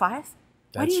old are you? 5? Why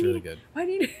That's do you really need, good. Why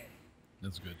do you?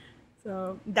 That's good.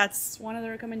 So that's one of the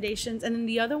recommendations, and then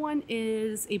the other one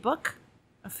is a book,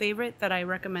 a favorite that I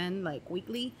recommend like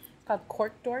weekly. It's called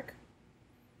Cork Dork.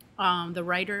 The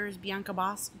writer is Bianca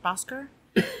Bosker,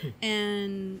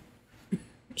 and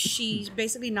she's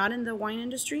basically not in the wine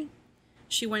industry.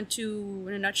 She went to,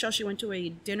 in a nutshell, she went to a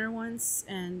dinner once,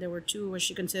 and there were two what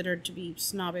she considered to be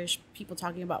snobbish people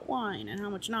talking about wine and how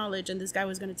much knowledge, and this guy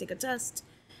was going to take a test,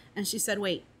 and she said,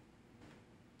 wait,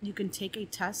 you can take a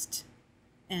test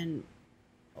and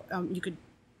you could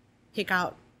pick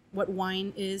out what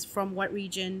wine is from what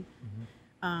region,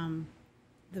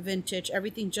 the vintage,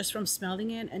 everything just from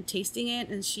smelling it and tasting it.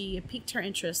 And it piqued her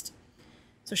interest.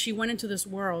 So she went into this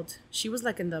world. She was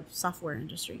like in the software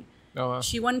industry. Oh, wow.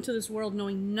 She went into this world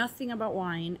knowing nothing about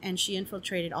wine, and she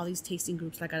infiltrated all these tasting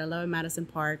groups like at 11 Madison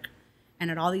Park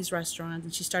and at all these restaurants.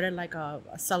 And she started like a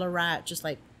cellar rat, just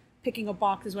like picking up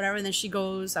boxes, whatever. And then she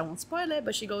goes, I won't spoil it,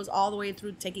 but she goes all the way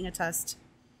through taking a test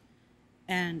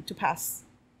and to pass.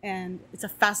 And it's a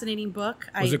fascinating book.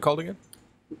 What's it called again?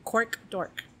 Cork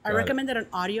Dork. I Got it. recommend it on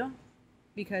audio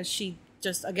because she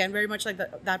just, again, very much like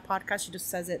that podcast, she just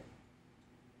says it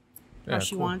how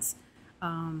she cool. wants.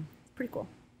 It's pretty cool.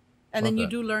 And Love then you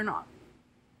that. do learn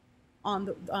on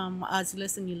the as you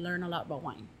listen, you learn a lot about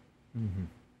wine.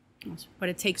 But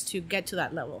it takes to get to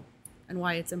that level, and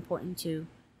why it's important to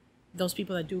those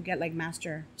people that do get like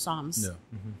master somms.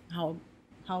 Yeah.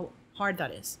 How hard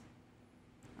that is.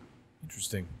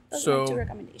 Interesting. Those are my 2 So,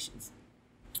 recommendations.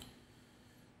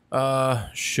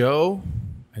 show.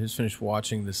 I just finished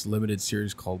watching this limited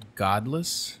series called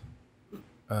Godless.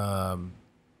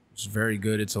 It's very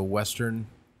good. It's a Western.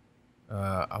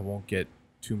 I won't get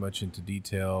too much into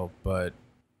detail, but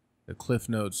the Cliff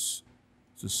Notes,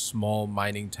 it's a small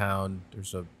mining town.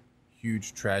 There's a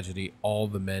huge tragedy. All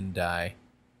the men die,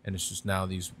 and it's just now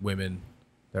these women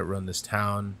that run this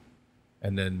town,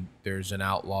 and then there's an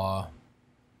outlaw,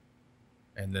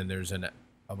 and then there's a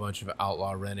bunch of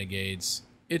outlaw renegades.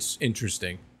 It's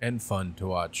interesting and fun to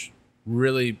watch.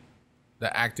 Really,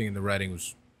 the acting and the writing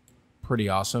was pretty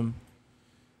awesome.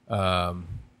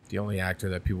 The only actor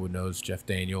that people would know is Jeff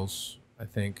Daniels. I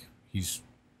think he's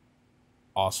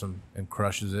awesome and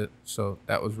crushes it. So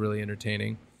that was really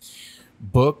entertaining.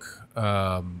 Book,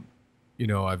 you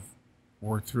know, I've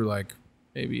worked through like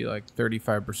maybe like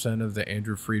 35% of the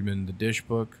Andrew Friedman The Dish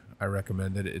book. I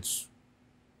recommend it. It's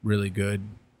really good.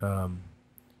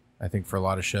 I think for a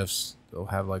lot of chefs, they'll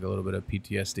have like a little bit of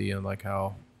PTSD on like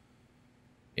how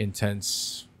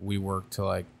intense we work to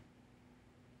like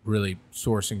really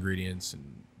source ingredients and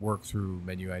work through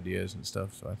menu ideas and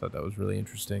stuff. So I thought that was really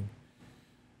interesting.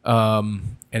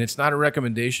 And it's not a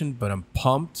recommendation, but I'm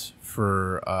pumped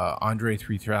for Andre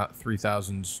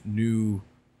 3000's new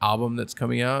album that's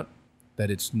coming out, that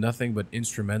it's nothing but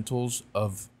instrumentals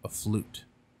of a flute.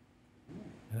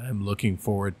 And I'm looking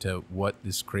forward to what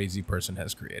this crazy person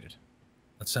has created.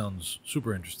 That sounds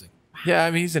super interesting. Yeah,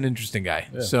 I mean, he's an interesting guy.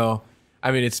 Yeah. So,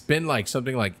 I mean, it's been like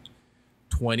something like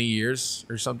 20 years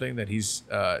or something that he's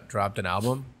dropped an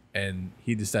album, and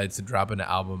he decides to drop an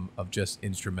album of just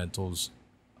instrumentals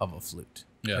of a flute.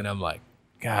 Yeah. And I'm like,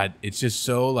 God, it's just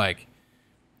so like,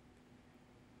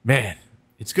 man,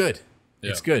 it's good.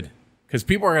 Yeah. It's good. Because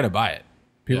people are going to buy it.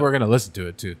 People are going to listen to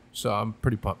it too. So I'm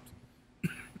pretty pumped.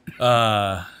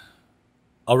 I'll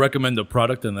recommend a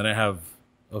product, and then I have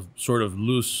a sort of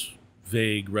loose,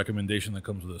 vague recommendation that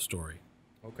comes with a story.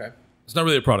 Okay. It's not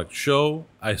really a product. Show,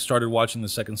 I started watching the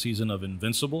second season of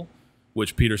Invincible,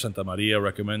 which Peter Santamaria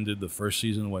recommended the first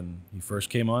season when he first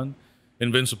came on.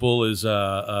 Invincible is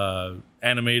a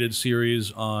animated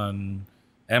series on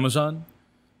Amazon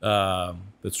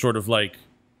that's sort of like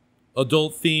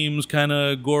adult themes, kind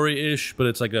of gory-ish, but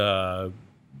it's like call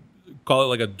it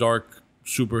like a dark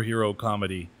superhero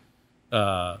comedy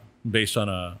based on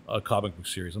a comic book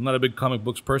series. I'm not a big comic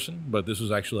books person, but this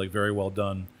was actually like very well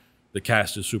done. The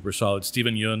cast is super solid.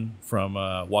 Steven Yeun from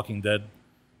Walking Dead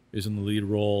is in the lead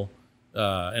role,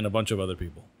 and a bunch of other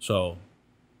people. So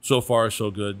far,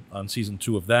 so good on season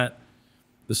 2 of that.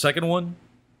 The second one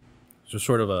is just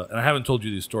sort of and I haven't told you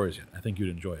these stories yet. I think you'd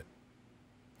enjoy it.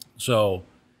 So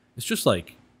it's just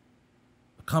like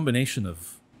a combination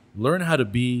of learn how to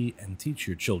be and teach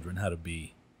your children how to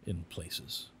be in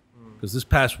places. Because this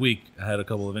past week, I had a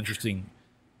couple of interesting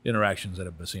interactions at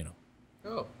a casino.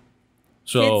 Oh.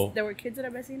 So There were kids at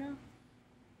a vecino?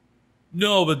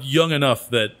 no, but young enough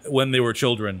that when they were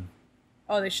children,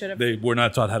 Oh, they should have. they were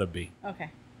not taught how to be.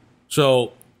 Okay.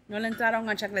 So, No le entraron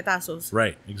a chacletazos.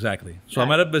 right, exactly. So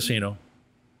I'm at a casino,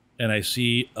 and I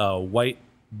see a white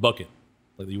bucket,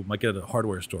 like you might get at a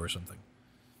hardware store or something,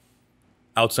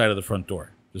 outside of the front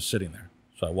door, just sitting there.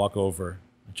 So I walk over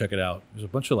and check it out. There's a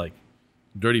bunch of like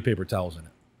dirty paper towels in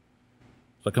it.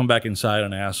 So I come back inside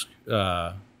and I ask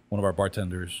one of our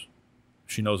bartenders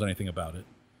if she knows anything about it.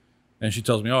 And she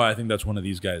tells me, oh, I think that's one of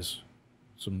these guys.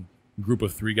 Some group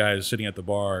of 3 guys sitting at the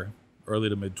bar, early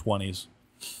to mid-20s.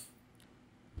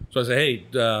 So I say,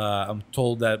 hey, I'm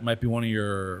told that might be one of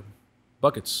your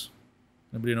buckets.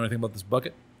 Anybody know anything about this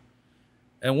bucket?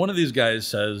 And one of these guys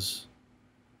says,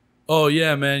 oh,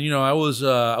 yeah, man, you know, I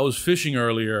was fishing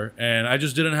earlier, and I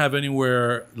just didn't have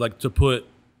anywhere like to put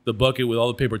the bucket with all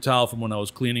the paper towel from when I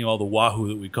was cleaning all the wahoo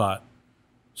that we caught.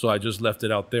 So I just left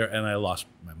it out there, and I lost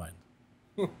my mind.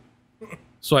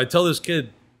 So I tell this kid,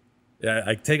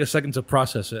 I take a second to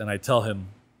process it, and I tell him,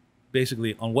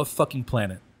 basically, on what fucking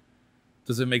planet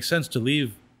does it make sense to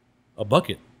leave a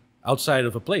bucket outside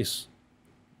of a place?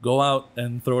 Go out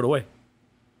and throw it away.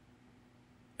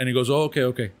 And he goes, oh,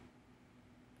 okay.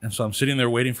 And so I'm sitting there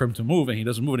waiting for him to move, and he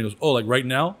doesn't move, and he goes, oh, like right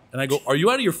now? And I go, are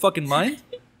you out of your fucking mind?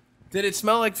 Did it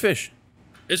smell like fish?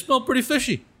 It smelled pretty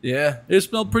fishy. Yeah. It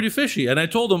smelled pretty fishy. And I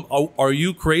told him, are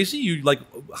you crazy? You like,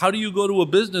 how do you go to a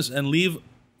business and leave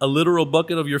a literal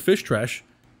bucket of your fish trash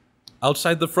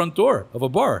outside the front door of a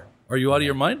bar? Are you out of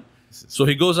your mind? So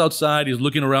he goes outside. He's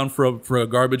looking around for a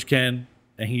garbage can,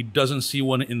 and he doesn't see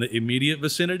one in the immediate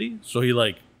vicinity. So he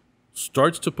like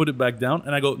starts to put it back down.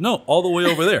 And I go, no, all the way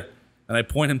over there. And I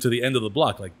point him to the end of the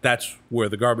block. Like, that's where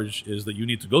the garbage is that you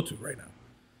need to go to right now.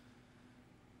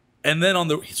 And then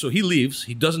so he leaves.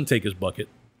 He doesn't take his bucket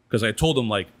because I told him,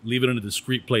 like, leave it in a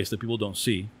discreet place that people don't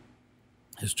see.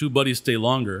 His 2 buddies stay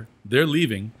longer. They're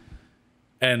leaving.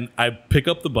 And I pick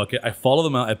up the bucket. I follow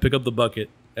them out. I pick up the bucket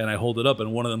and I hold it up.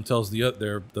 And one of them tells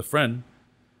the friend,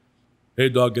 hey,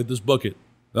 dog, get this bucket.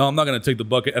 No, I'm not going to take the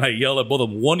bucket. And I yell at both of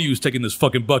them, one of you is taking this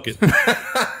fucking bucket.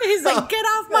 He's like, get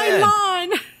off my man.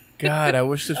 lawn. God, I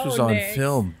wish this was on Nick.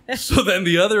 film. So then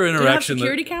the other Do you have interaction.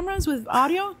 security cameras with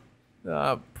audio?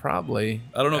 Probably.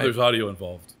 I don't know if there's audio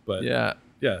involved, but Yeah.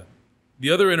 yeah.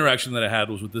 The other interaction that I had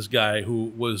was with this guy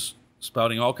who was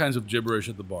spouting all kinds of gibberish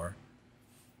at the bar.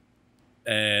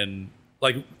 And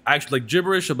actually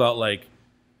gibberish about déjame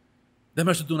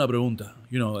hacerte una pregunta.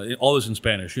 You know, all this in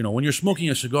Spanish. You know, when you're smoking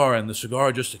a cigar and the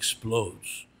cigar just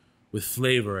explodes with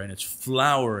flavor and it's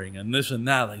flowering and this and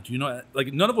that. Like, do you know,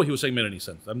 none of what he was saying made any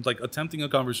sense. I'm attempting a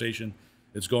conversation.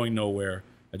 It's going nowhere.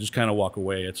 I just kind of walk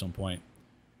away at some point.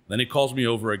 Then he calls me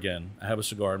over again. I have a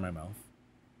cigar in my mouth.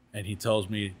 And he tells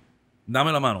me, dame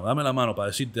la mano para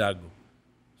decirte algo.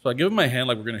 So I give him my hand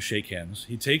like we're going to shake hands.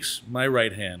 He takes my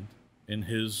right hand in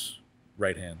his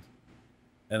right hand.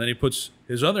 And then he puts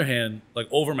his other hand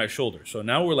over my shoulder. So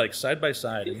now we're side by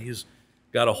side, and he's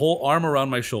got a whole arm around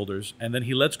my shoulders. And then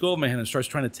he lets go of my hand and starts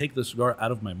trying to take the cigar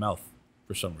out of my mouth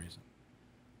for some reason.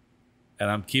 And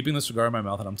I'm keeping the cigar in my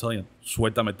mouth, and I'm telling him,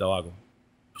 suéltame tabaco.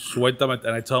 Suéltame.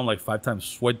 And I tell him 5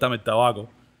 times, suéltame tabaco.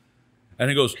 And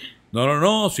he goes,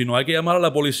 no, si no hay que llamar a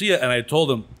la policía. And I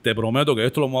told him, te prometo que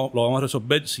esto lo vamos a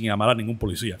resolver sin llamar a ningún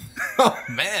policía. Oh,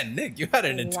 man, Nick, you had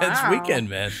an intense weekend,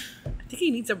 man. I think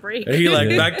he needs a break. And he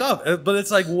backed up. But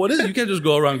it's what is it? You can't just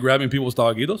go around grabbing people's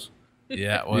tabaquitos.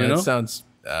 Yeah, well, that sounds...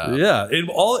 yeah, in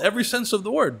every sense of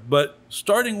the word. But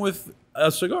starting with a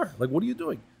cigar. What are you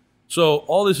doing? So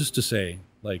all this is to say,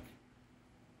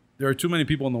 there are too many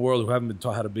people in the world who haven't been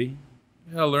taught how to be.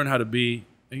 You gotta learn how to be.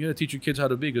 And you gotta teach your kids how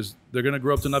to be, because they're gonna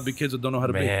grow up to not be kids that don't know how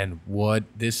to be. Man, what?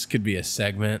 This could be a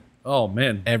segment. Oh,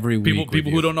 man. Every week.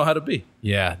 People who don't know how to be.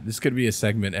 Yeah, this could be a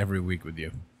segment every week with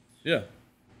you. Yeah.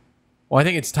 Well, I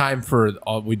think it's time for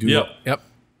all we do. Yep.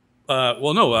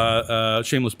 Well, no,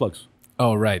 shameless plugs.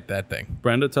 Oh, right, that thing.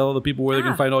 Brenda, tell the people where they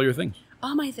can find all your things.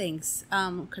 All my things.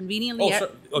 Conveniently.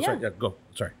 Sorry. Yeah, go.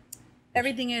 Sorry.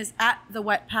 Everything is at the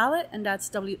Whet Palette, and that's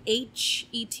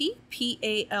WHET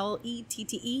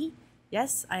PALETTE.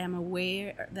 Yes, I am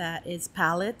aware that it's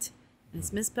palette.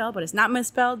 It's misspelled, but it's not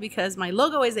misspelled because my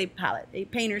logo is a palette, a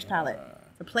painter's palette.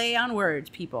 It's a play on words,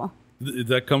 people. Did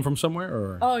that come from somewhere?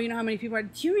 Or? Oh, you know how many people are,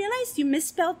 do you realize you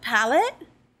misspelled palette?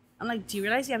 I'm like, do you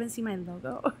realize you haven't seen my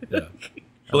logo? Yeah.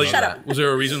 Shut up. Was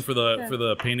there a reason for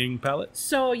the painting palette?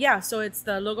 So it's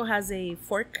the logo has a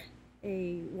fork,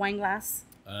 a wine glass,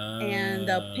 and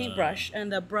a paintbrush.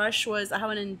 And the brush was,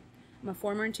 I'm a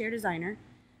former interior designer.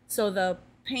 So the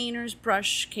painter's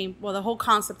brush the whole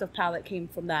concept of palette came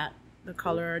from that. The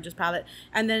color, just palette.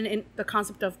 And then in the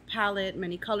concept of palette,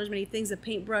 many colors, many things, the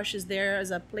paintbrush is there as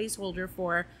a placeholder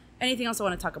for anything else I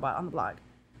want to talk about on the blog.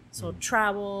 So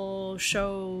travel,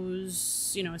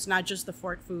 shows, it's not just the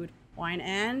fork, food, wine,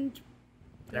 and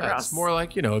whatever else. It's more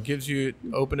it gives you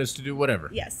openness to do whatever.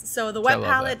 Yes. So the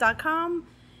whetpalette.com,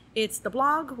 it's the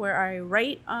blog where I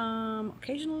write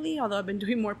occasionally, although I've been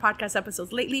doing more podcast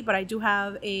episodes lately, but I do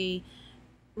have a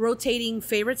rotating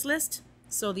favorites list.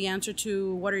 So the answer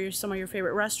to what are some of your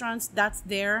favorite restaurants, that's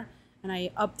there. And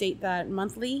I update that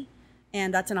monthly.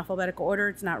 And that's in alphabetical order.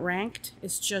 It's not ranked.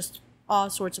 It's just all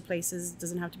sorts of places. It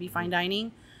doesn't have to be fine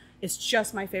dining. It's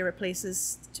just my favorite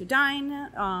places to dine.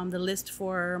 The list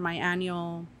for my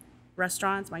annual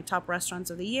restaurants, my top restaurants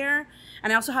of the year.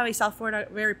 And I also have a South Florida,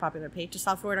 very popular page, a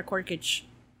South Florida Corkage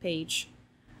page.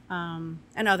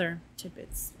 And other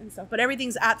tidbits and stuff. But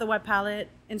everything's at the Whet Palette,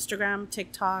 Instagram,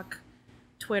 TikTok,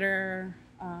 Twitter.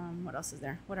 What else is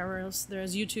there? Whatever else.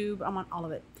 There's YouTube. I'm on all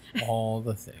of it. All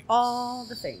the things. All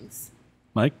the things.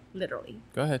 Mike? Literally.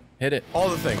 Go ahead. Hit it. All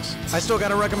the things. I still got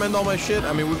to recommend all my shit.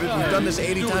 I mean, we've done this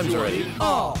 80 times already.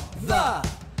 All the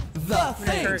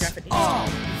things. All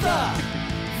the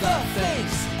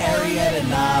things. Arietta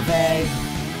Nave,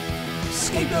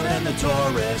 Scapegoat and the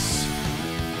Taurus,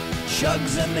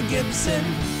 Chugs and the Gibson.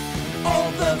 All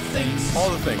the things. All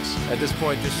the things. At this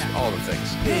point, just all the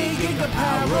things. Big Ink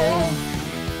Apparel,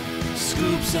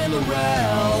 Scoops and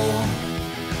Laurel,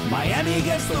 Miami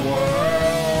against the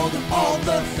world. All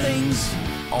the things.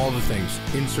 All the things.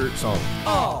 Insert song.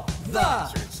 All the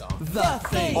things. All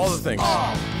the things.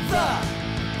 All the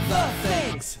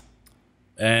things.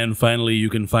 And finally, you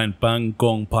can find Pan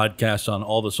Con Podcast on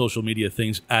all the social media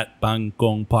things at Pan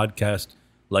Con Podcast,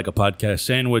 like a podcast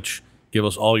sandwich. Give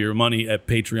us all your money at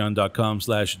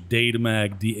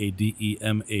patreon.com/dademag,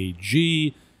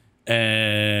 DADEMAG.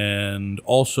 And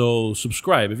also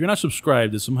subscribe. If you're not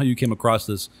subscribed, if somehow you came across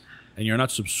this and you're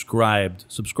not subscribed,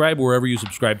 subscribe wherever you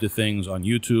subscribe to things, on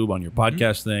YouTube, on your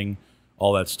podcast thing,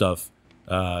 all that stuff,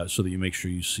 so that you make sure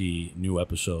you see new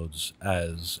episodes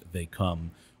as they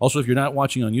come. Also, if you're not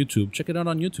watching on YouTube, check it out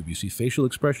on YouTube. You see facial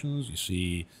expressions, you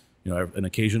see an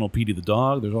occasional Petey the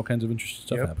dog. There's all kinds of interesting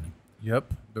stuff happening.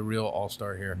 Yep, the real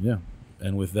all-star here. Yeah.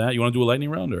 And with that, you want to do a lightning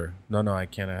round or? No, I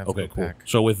can't. I have Okay, to go cool. pack.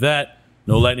 So with that,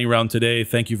 no lightning round today.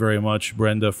 Thank you very much,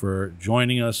 Brenda, for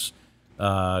joining us,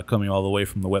 coming all the way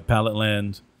from the Whet Palette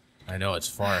land. I know, it's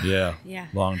far. Yeah. Yeah.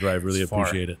 Long drive. Really It's far.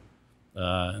 appreciate it.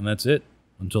 And that's it.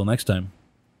 Until next time.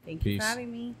 Thank you Peace. for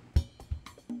having me.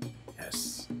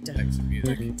 Yes. Exit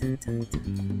music. You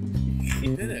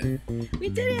did it. We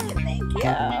did it. Thank you.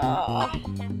 Ah.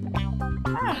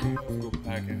 Let's go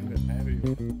pack. I have